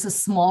can use a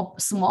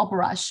small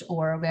brush,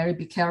 or very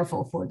be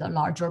careful for the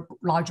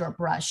larger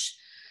brush.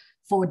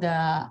 For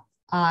the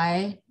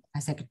eye, I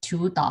think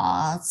 2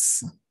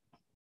 dots.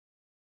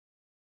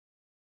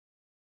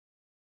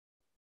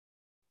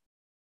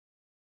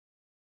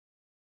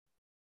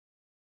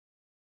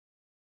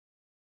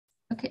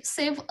 Okay,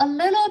 save a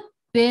little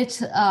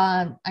bit,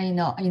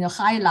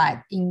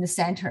 highlight in the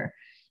center,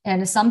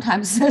 and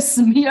sometimes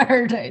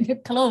smeared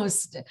and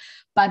closed,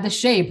 but the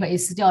shape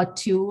is still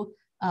 2.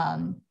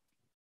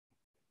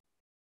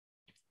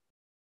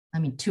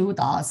 2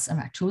 dots,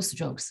 2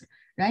 strokes,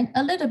 right?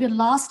 A little bit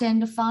lost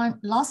and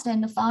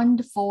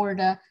found for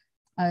the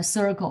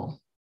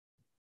circle,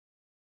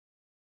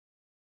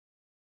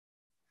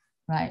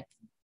 right?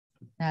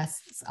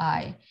 That's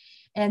eye,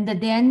 and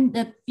then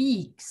the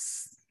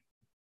beaks.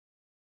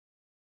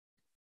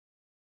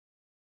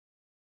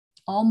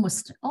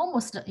 Almost,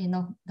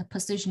 the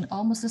position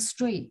almost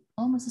straight.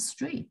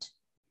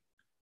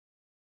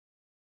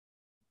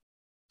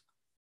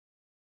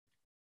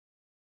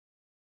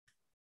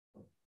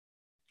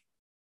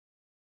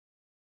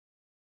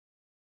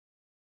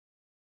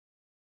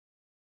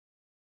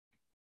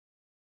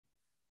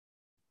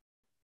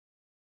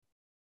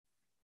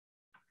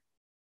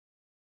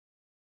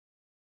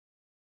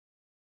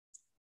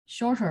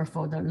 Shorter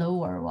for the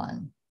lower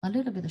one, a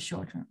little bit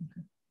shorter.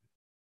 Okay.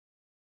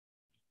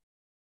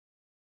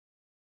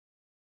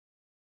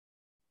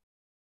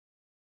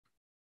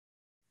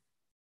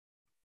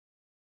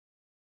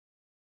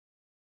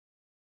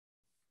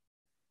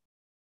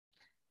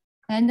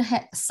 And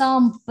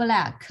some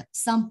black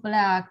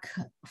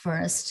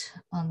first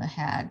on the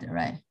head,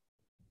 right?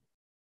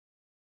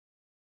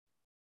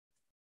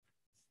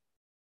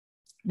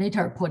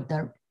 Later put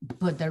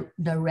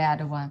the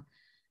red one,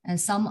 and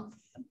some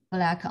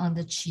black on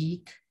the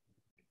cheek.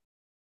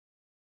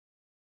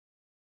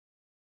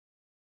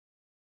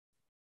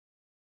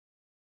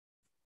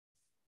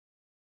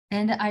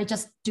 And I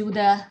just do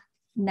the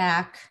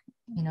neck,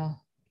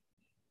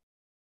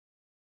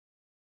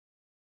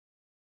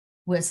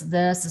 with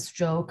this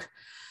stroke.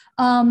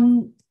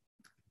 I'm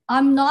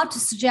not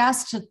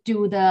suggest to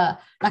do the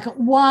like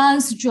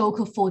 1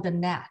 stroke for the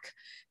neck,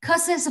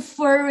 because it's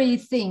furry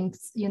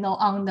things,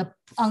 on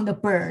the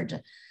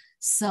bird.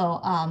 So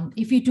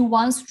if you do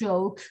 1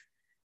 stroke,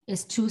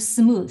 it's too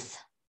smooth.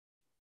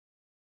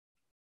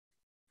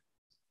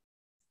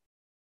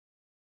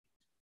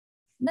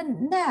 The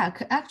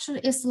neck actually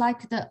is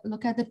like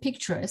look at the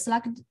picture. It's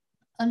like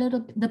a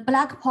little, the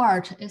black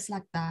part is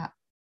like that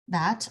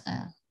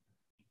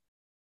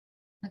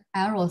like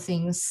arrow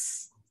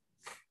things.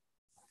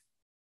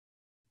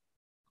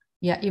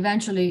 Yeah,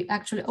 eventually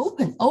actually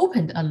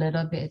opened a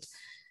little bit.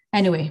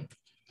 Anyway,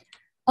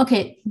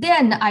 okay,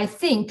 then I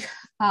think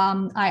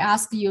I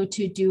asked you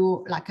to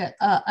do like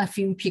a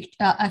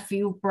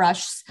few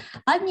brushes.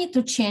 I need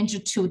to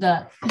change to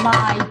the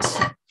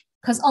light,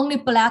 because only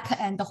black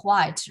and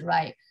white,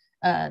 right?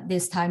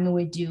 This time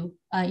we do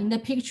in the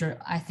picture,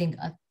 I think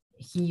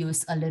he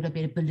used a little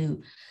bit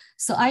blue.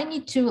 So I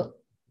need to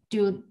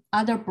do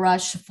other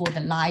brush for the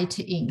light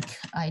ink.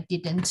 I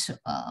didn't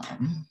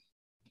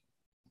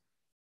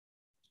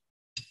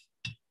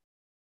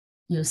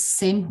use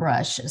same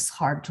brush, it's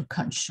hard to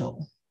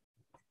control.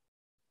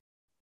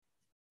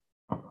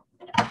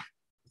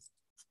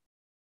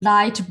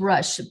 Light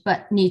brush,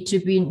 but need to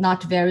be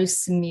not very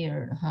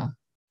smeared, huh?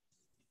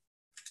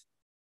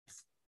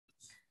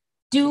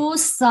 Do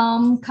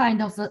some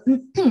kind of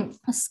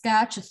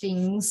sketch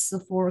things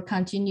for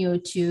continue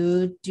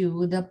to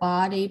do the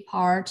body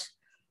part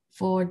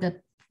for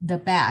the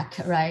back,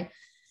 right?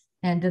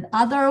 And the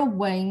other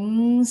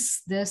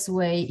wings this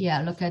way,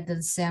 yeah, look at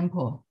the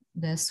sample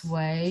this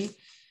way.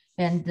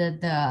 And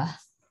the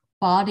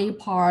body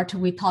part,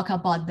 we talk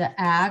about the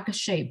egg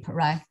shape,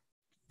 right?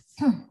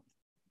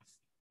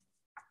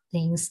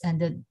 Things,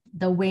 and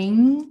the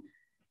wing,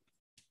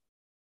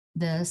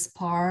 this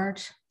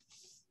part,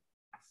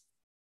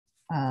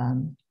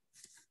 and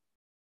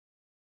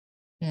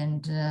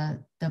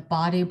the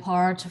body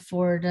part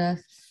for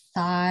the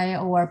thigh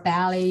or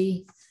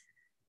belly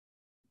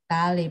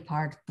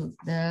part to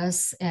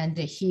this. And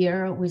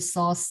here we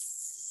saw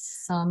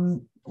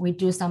we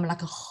do some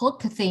like a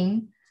hook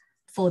thing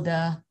for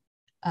the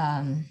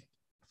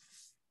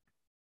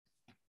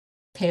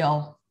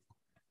tail.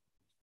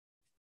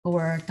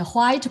 or the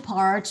white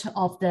part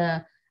of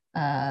the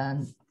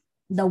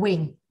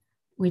wing.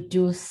 We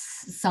do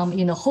some,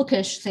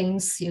 hookish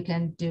things you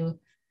can do,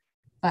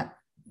 but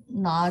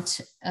not,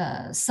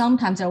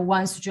 sometimes they're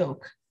one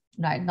stroke,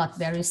 right? Not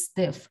very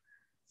stiff,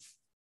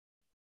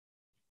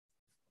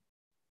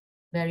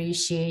 very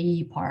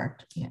shady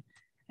part. Yeah.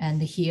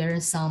 And here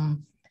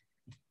some,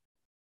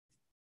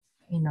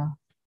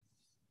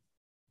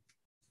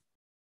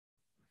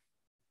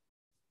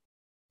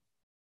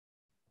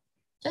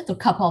 just a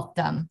couple of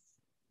them.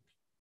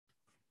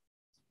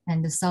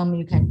 And some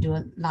you can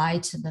do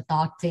light, the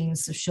dark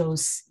things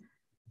shows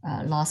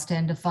lost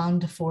and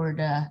found for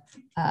the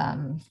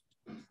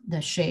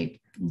shape,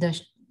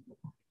 the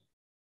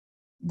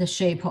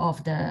shape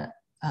of the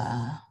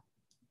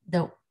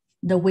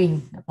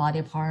wing, the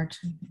body part.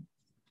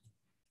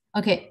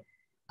 Okay,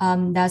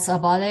 that's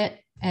about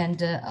it,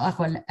 and I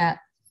will add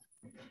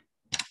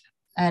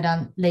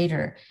on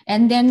later.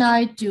 And then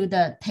I do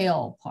the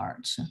tail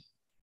part.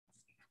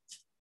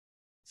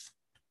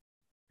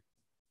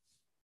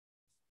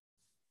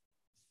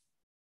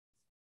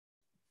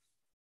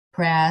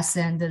 Press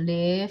and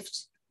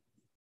lift.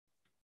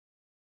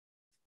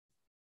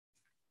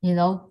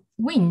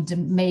 Wind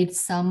made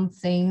some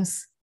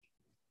things.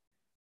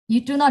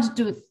 You do not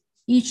do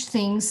each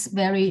things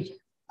very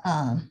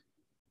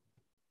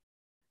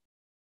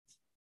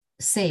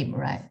same,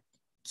 right?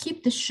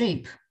 Keep the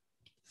shape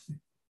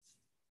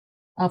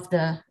of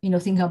the,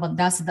 think about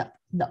that's the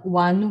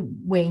one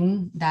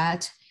wing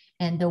that,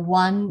 and the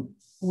one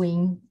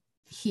wing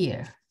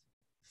here.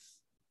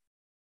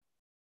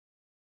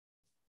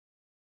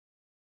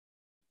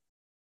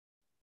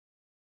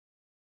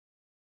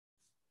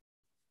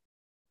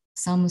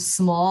 Some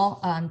small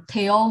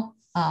tail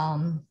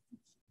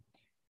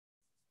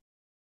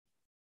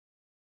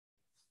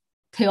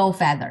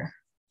feather.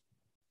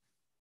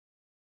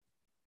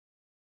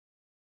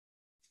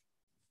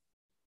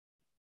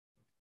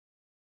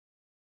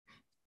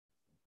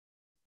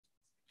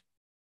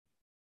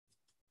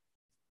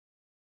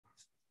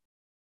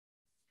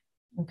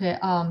 Okay,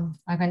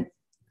 I can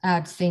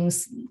add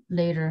things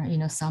later,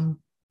 some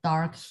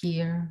dark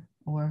here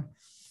or.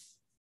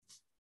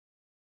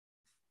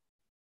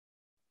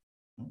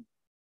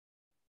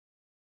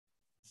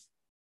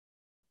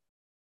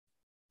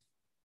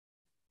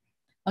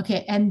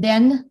 Okay, and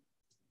then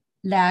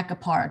leg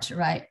part,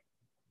 right?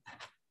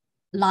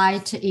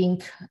 Light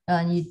ink,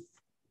 you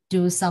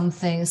do some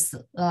things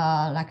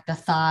like the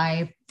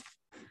thigh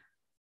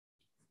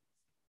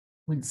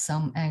with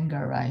some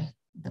angle, right?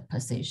 The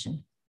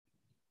position.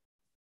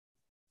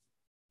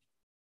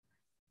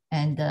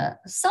 And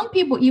some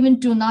people even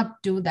do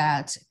not do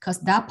that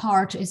because that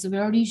part is a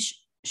very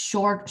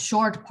short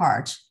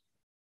part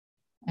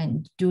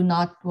and do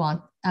not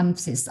want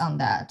emphasis on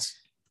that.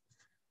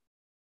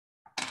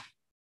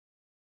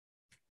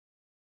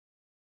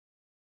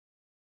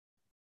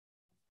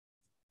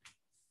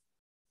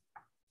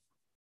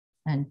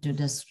 And do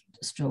this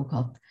stroke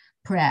of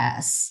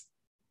press,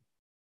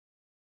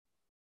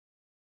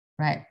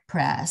 right?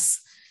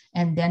 Press,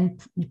 and then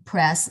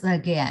press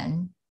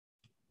again.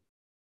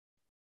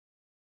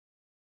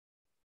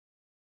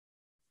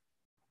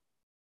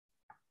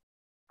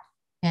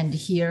 And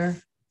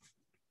here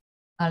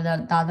are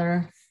the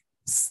other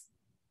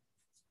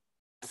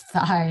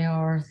thigh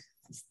or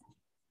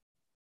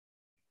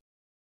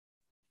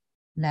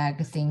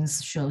leg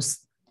things, shows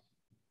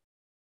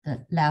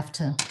the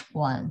left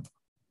one.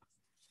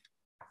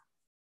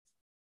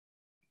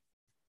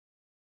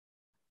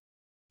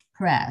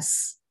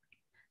 Press,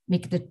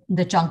 make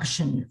the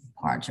junction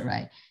part,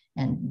 right?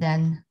 And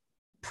then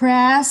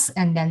press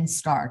and then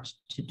start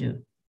to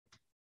do.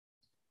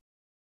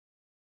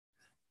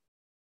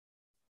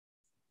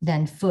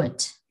 Then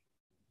foot.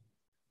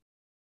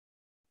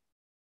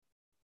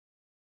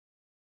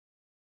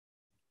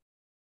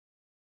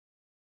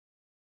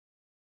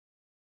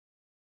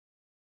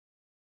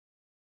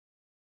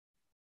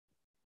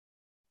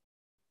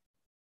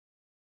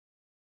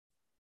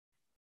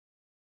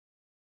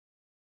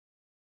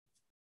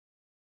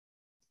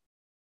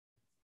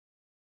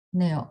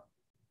 Nail.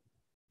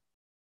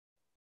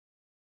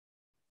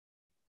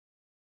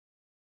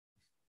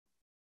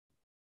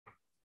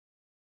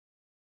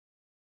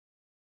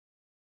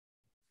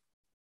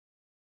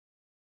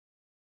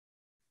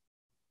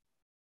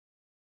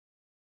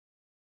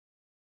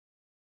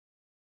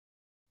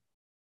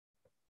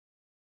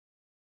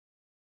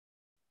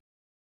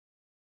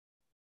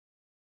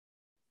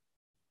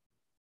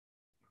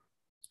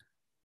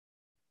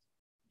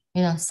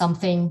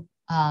 Something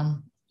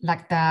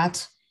like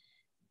that.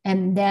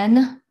 And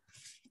then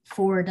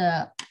for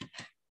the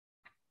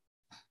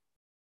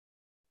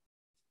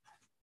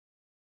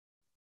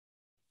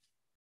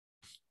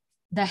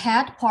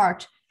head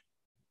part,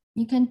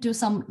 you can do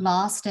some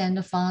lost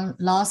and found.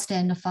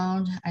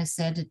 I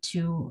said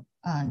to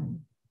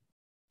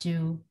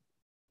do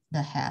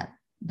the head,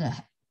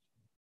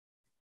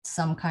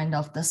 some kind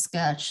of the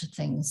sketch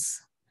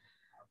things,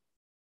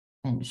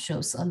 and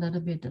shows a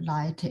little bit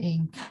light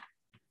ink.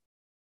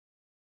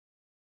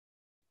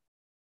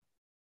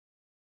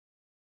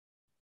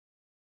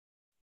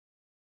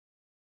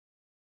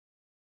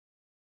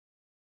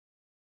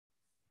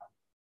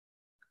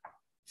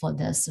 for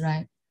this,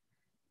 right?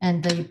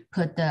 And they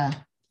put the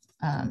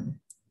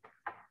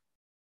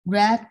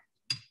red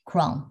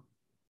crown.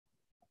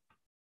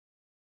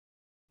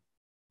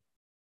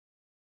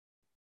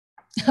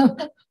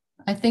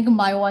 I think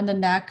my one, the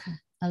neck,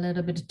 a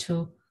little bit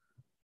too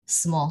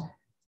small.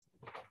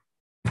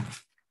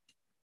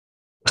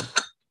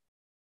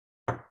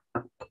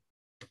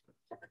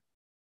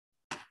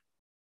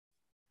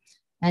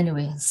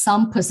 Anyway,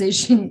 some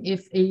position,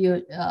 if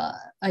you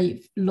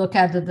look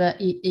at the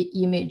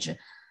image,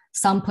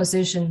 some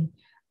position,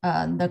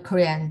 the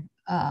Korean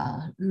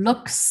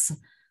looks,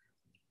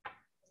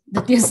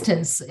 the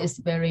distance is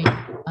very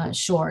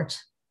short.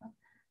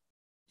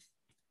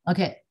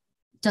 Okay,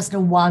 just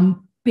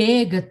one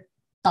big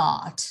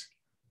dot.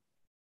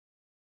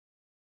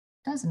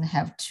 Doesn't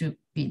have to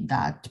be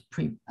that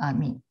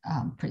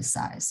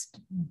precise.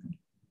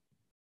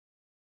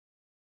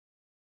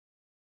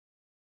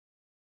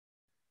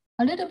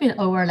 A little bit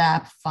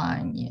overlap,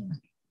 fine, yeah.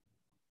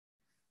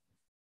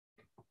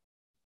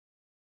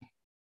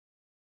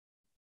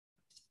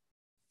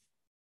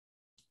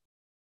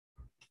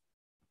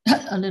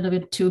 A little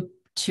bit too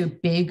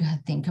big, I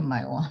think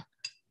my one.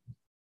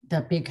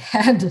 The big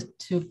head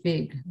too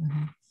big.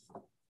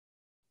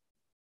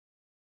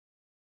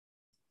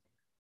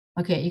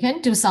 Okay, you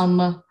can do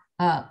some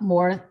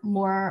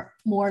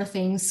more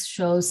things.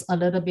 Shows a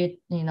little bit,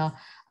 you know,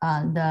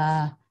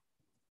 the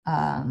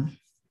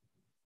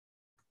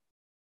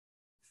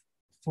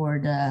for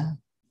the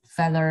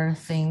feather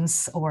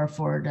things, or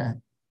for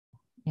the,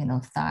 you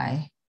know,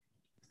 thigh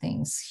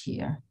things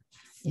here.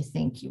 You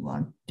think you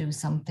want to do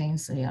something,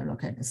 so yeah,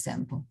 look at the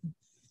sample.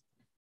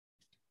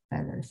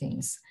 Feather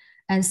things.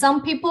 And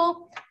some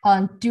people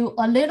do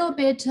a little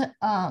bit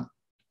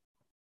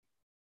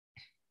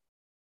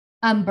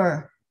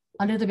amber,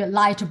 a little bit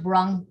light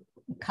brown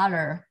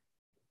color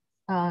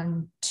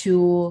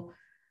to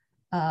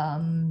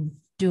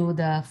do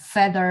the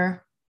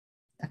feather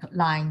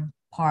line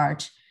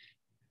part,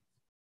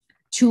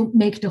 to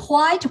make the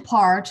white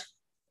part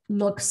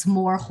looks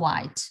more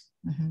white.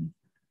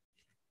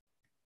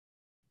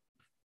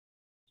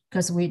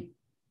 Because we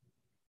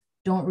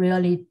don't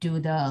really do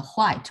the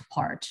white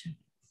part.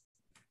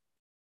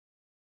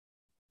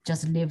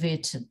 Just leave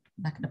it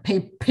like the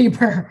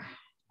paper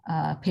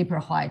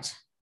white,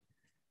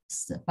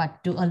 so,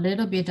 but do a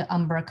little bit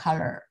umber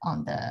color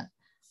on the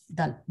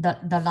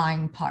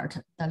line part,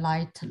 the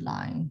light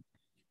line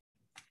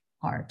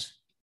part,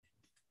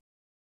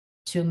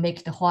 to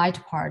make the white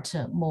part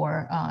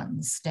more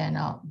stand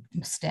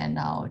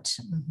out.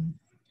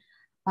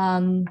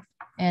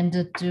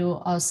 And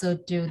also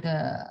do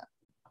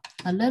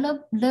a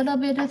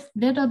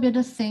little bit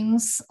of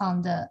things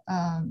on the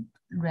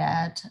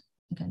red.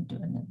 You can do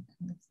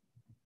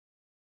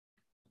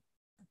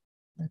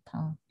the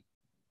tongue.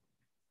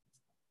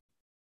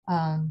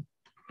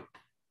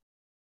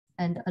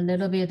 And a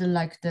little bit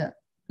like the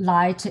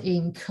light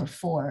ink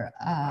for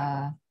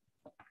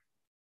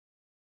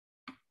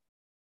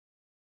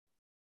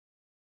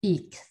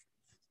beak.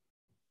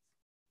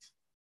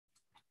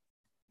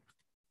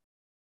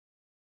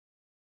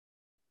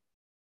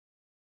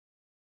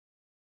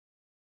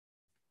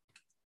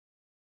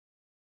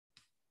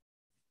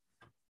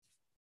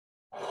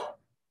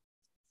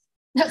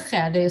 The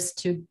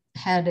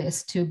head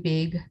is too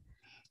big.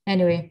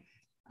 Anyway,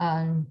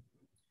 yeah,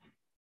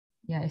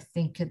 I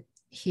think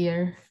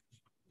here.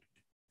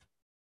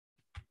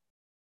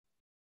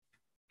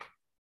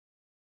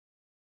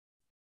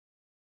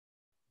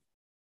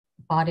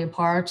 Body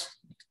part,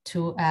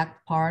 to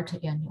act part,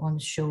 and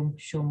want to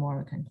show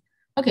more.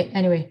 Okay,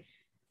 anyway.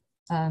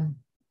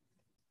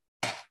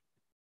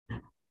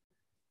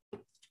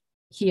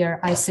 Here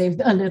I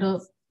saved a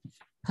little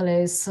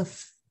place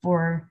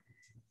for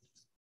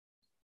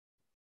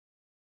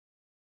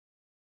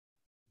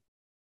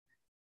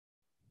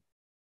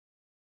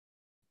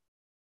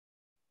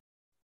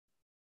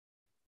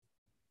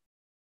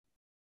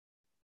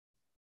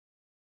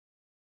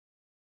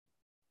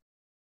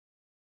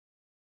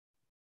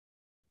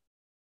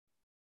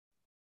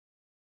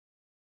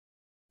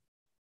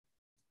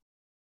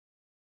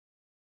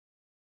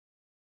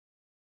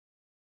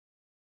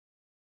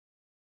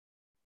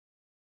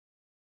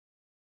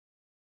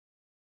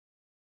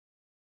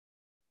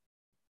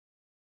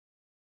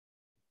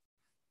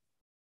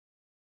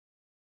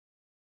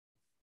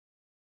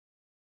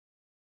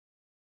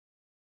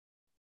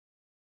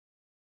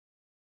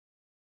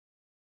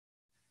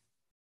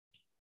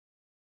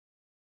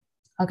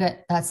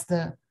okay, that's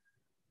the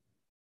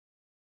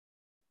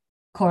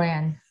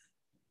Korean,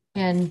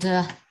 and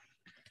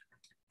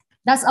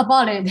that's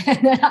about it.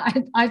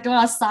 I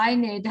don't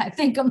assign it. I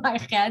think my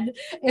head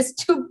is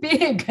too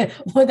big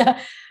for the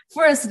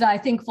first. I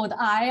think for the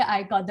eye,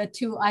 I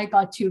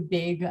got too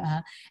big.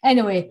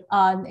 Anyway,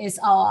 it's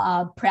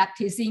our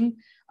practicing,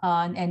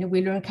 and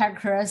we learn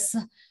characters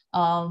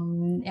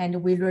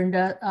and we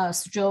learned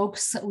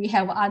strokes. We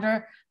have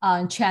other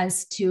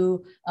chance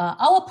to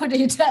output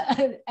it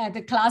at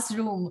the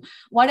classroom,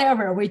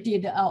 whatever we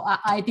did,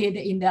 I did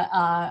in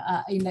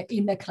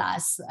the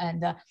class,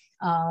 and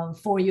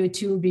for you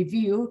to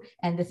review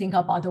and think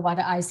about what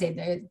I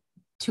said.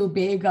 Too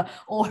big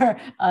or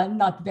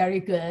not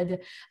very good.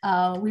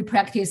 We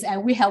practice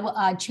and we have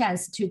a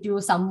chance to do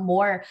some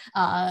more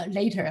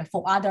later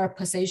for other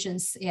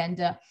positions.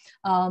 And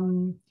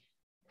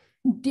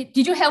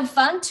did you have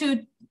fun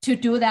to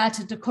do that,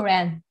 to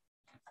Korean?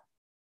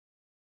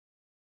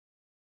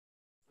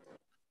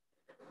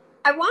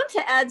 I want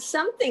to add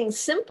something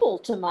simple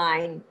to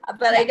mine,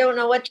 but I don't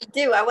know what to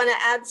do. I want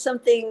to add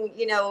something,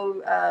 you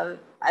know,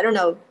 I don't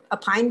know, a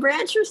pine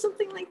branch or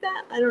something like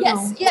that. I don't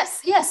know.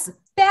 Yes.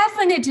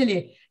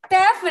 Definitely.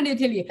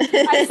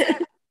 I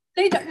said,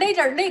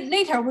 later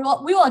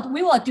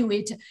we will do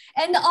it,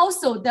 and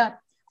also the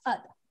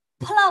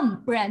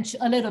plum branch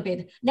a little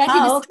bit. Let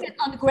it sit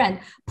on the ground.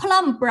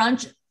 Plum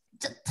branch,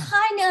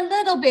 tiny a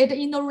little bit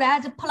in the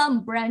red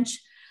plum branch.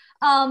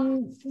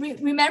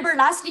 Remember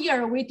last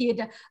year we did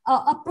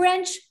a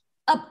branch,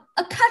 a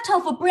cut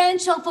of a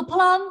branch of a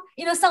plum.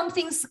 You know,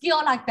 something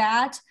scale like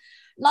that.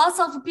 Lots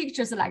of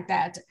pictures like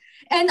that.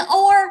 And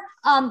or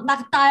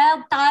like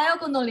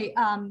diagonally,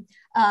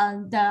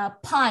 the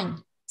pine,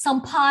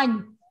 some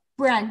pine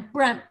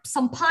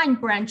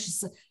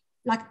branches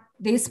like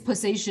this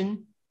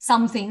position.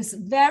 Some things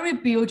very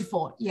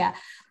beautiful. Yeah,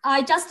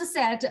 I just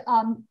said.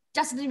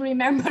 Just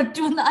remember,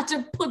 do not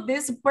put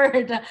this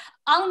bird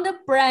on the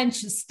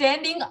branch,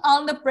 standing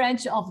on the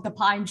branch of the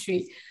pine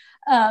tree.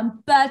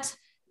 But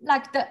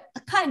like the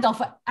kind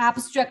of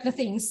abstract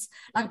things,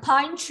 like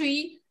pine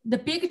tree. The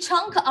big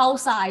chunk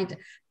outside,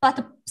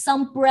 but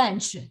some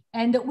branch,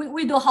 and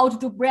we know how to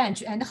do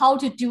branch and how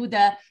to do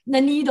the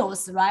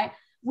needles, right?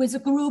 With a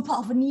group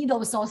of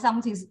needles or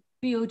something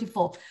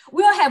beautiful.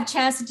 We'll have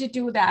chance to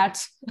do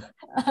that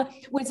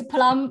with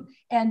plum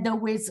and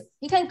with,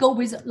 you can go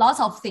with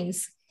lots of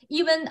things,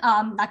 even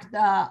like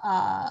the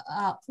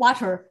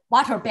water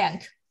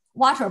bank,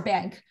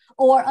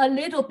 or a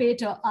little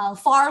bit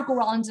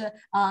foreground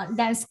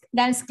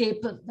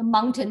landscape,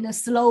 mountain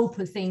slope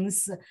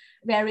things,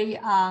 very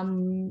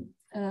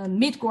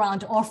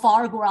mid-ground or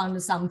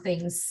foreground some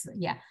things.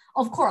 Yeah,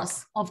 of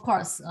course.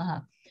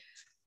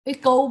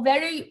 It go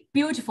very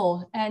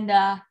beautiful. And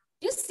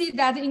you see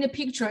that in the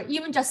picture,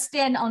 even just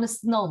stand on the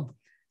snow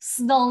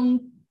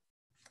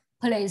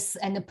place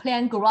and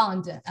plain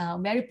ground,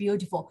 very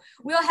beautiful.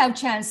 We'll have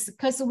chance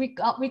because we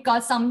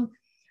got some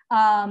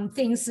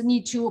things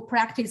need to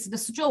practice the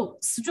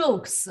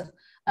strokes.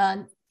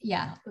 And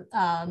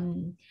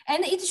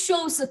it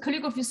shows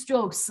calligraphy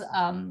strokes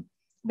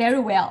very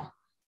well.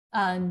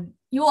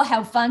 You will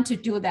have fun to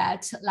do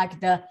that, like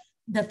the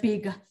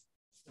big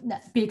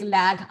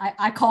leg.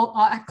 I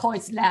call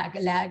it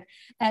leg,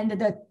 and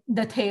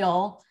the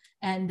tail,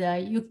 and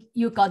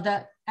you got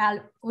the.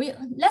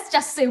 Let's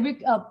just say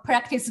we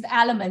practice the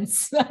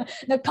elements,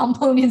 the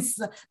components.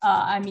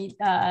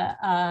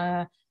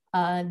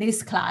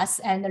 This class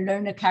and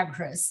learn the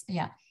characters.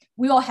 Yeah,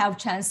 we will have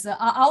chance.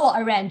 I will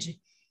arrange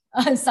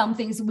some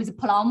things with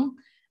plum,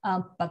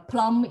 but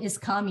plum is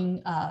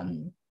coming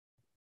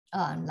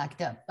like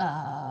the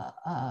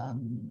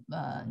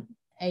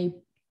a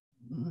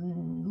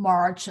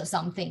March or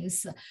some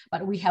things.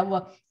 But we have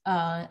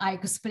I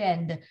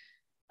explained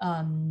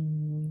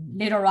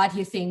later. What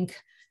you think?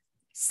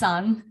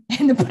 Son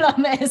and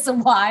plum as a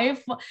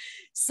wife.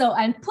 So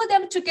and put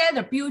them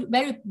together.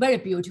 Very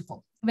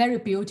beautiful. Very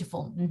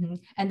beautiful.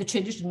 And the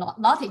traditional,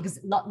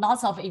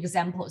 lots of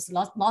examples,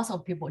 lots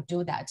of people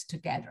do that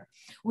together.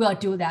 We'll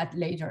do that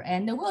later.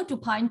 And we'll do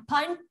pine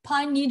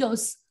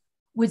needles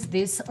with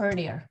this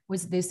earlier.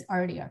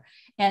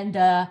 And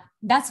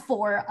that's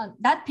for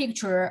that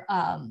picture,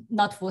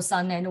 not for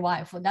son and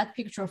wife, that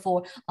picture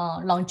for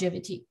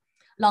longevity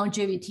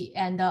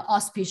and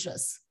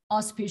auspicious,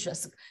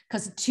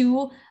 because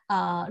two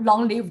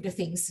long-lived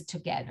things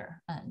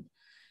together.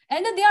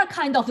 And they are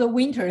kind of the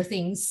winter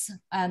things.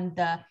 And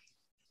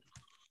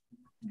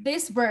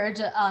this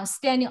bird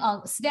stand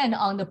on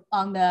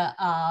the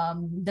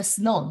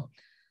snow.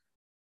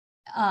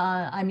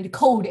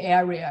 Cold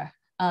area,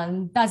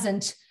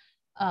 doesn't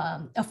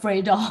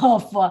afraid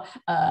of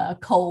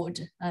cold.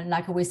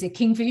 Like we say,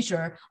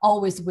 kingfisher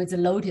always with the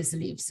lotus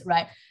leaves,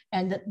 right?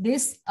 And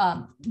this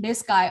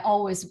guy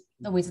always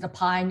with the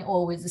pine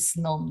or with the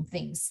snow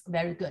things.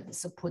 Very good.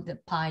 So put the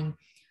pine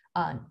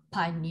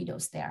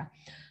needles there.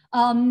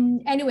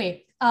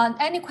 Anyway,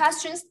 any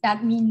questions,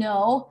 let me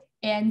know,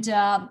 and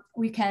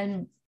we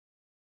can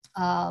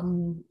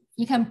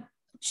you can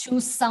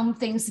choose some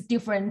things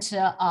different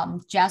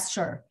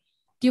gesture.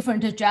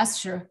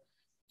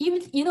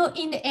 Even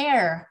in the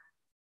air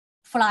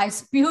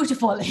flies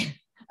beautifully,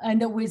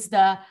 and with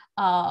the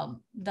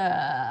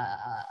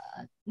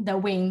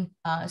wing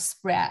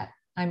spread.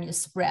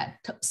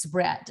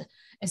 Spread.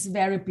 It's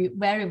very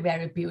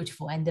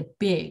beautiful and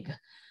big.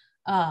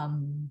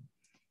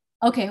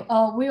 Okay,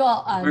 we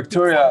will.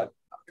 Victoria,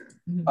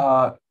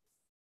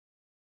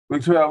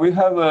 Victoria, we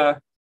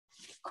have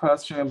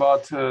question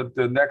about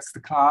the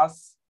next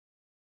class.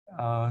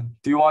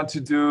 Do you want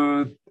to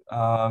do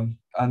on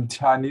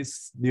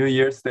Chinese New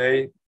Year's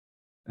Day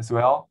as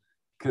well?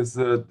 Because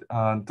the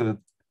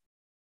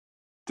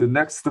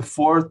next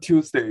 4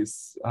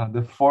 Tuesdays,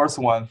 the fourth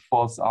one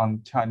falls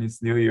on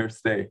Chinese New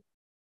Year's Day.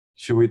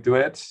 Should we do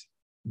it?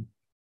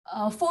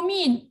 For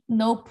me,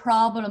 no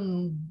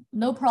problem.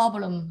 No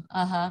problem.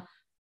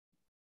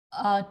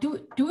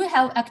 Do we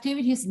have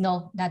activities?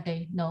 No, that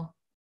day. No.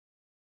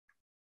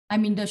 I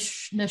mean the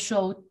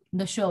show.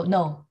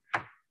 No.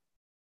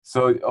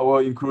 So I will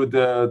include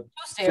the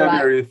Tuesday,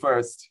 February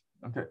 1st.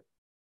 Okay.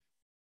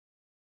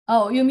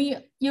 Oh, you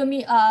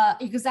mean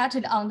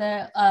exactly on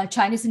the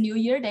Chinese New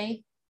Year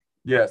Day?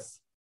 Yes.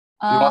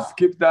 Do you want to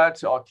skip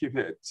that or keep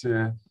it?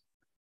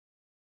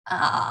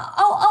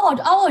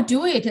 I will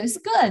do it. It's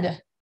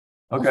good.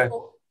 Okay.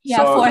 Yeah,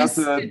 so for that's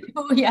us.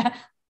 Yeah.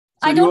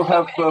 So I don't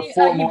have any,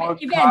 4 more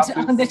event classes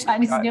on the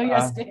Chinese New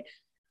Year's Day.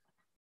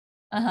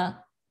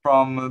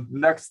 From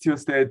next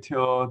Tuesday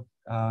till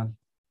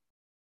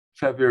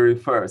February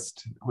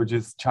 1st, which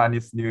is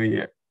Chinese New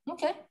Year.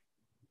 Okay.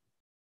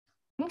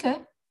 Okay.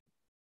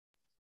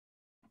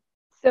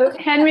 So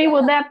Henry,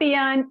 will that be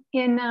on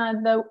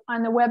the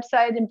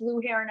website in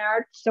Blue Heron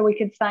Art so we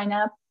could sign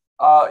up?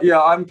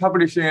 Yeah, I'm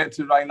publishing it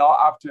right now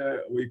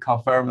after we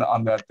confirm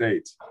on that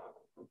date.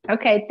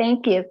 Okay,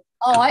 thank you.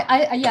 Oh,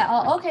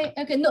 yeah. Okay.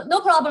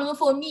 No problem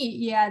for me.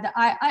 Yeah,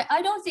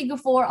 I don't think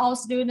for our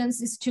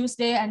students it's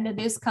Tuesday and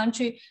this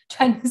country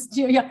Chinese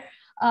New Year.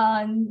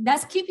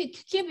 Let's keep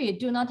it.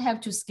 Do not have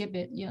to skip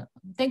it. Yeah.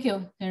 Thank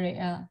you, Henry.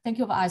 Thank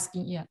you for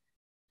asking. Yeah.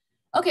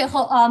 Okay.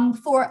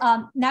 For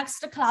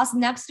next class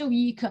next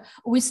week,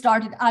 we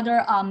started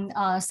other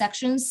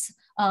sections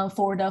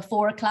for the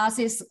 4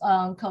 classes.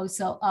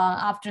 So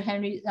after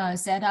Henry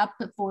set up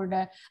for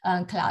the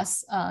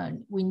class,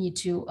 we need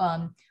to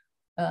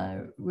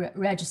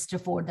register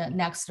for the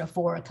next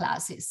 4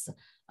 classes.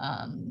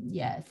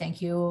 Yeah,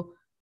 thank you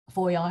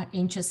for your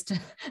interest.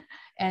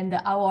 And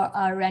I will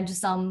arrange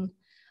some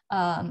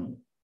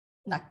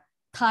like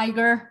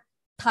tiger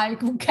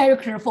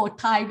character for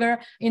tiger,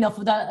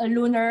 for the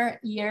lunar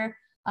year.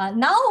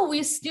 Now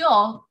we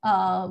still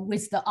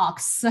with the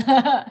ox,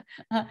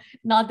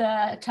 not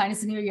the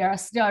Chinese New Year,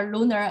 still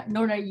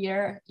lunar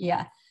year.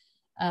 Yeah.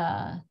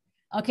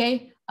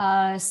 Okay.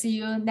 See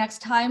you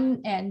next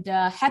time, and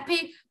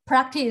happy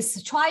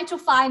practice. Try to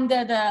find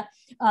the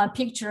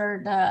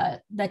picture,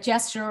 the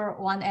gesture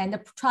one, and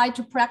try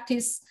to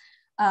practice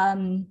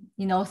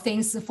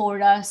things for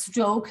the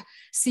stroke.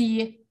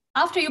 See,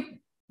 after you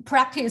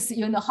practice,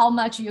 how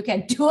much you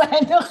can do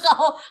and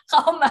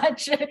how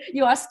much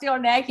you are still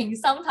lacking.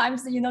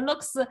 Sometimes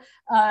looks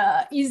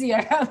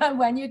easier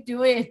when you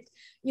do it.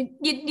 You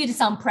need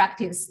some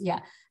practice. Yeah,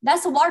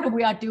 that's what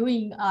we are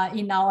doing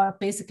in our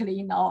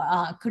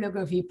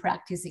calligraphy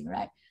practicing,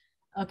 right?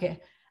 Okay.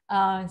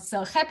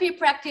 So happy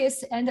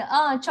practice. And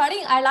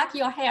Charlene, I like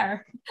your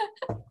hair.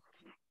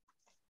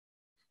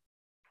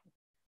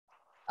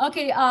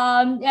 Okay.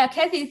 Yeah,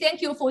 Kathy,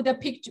 thank you for the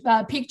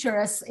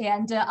pictures,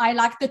 and I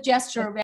like the gesture.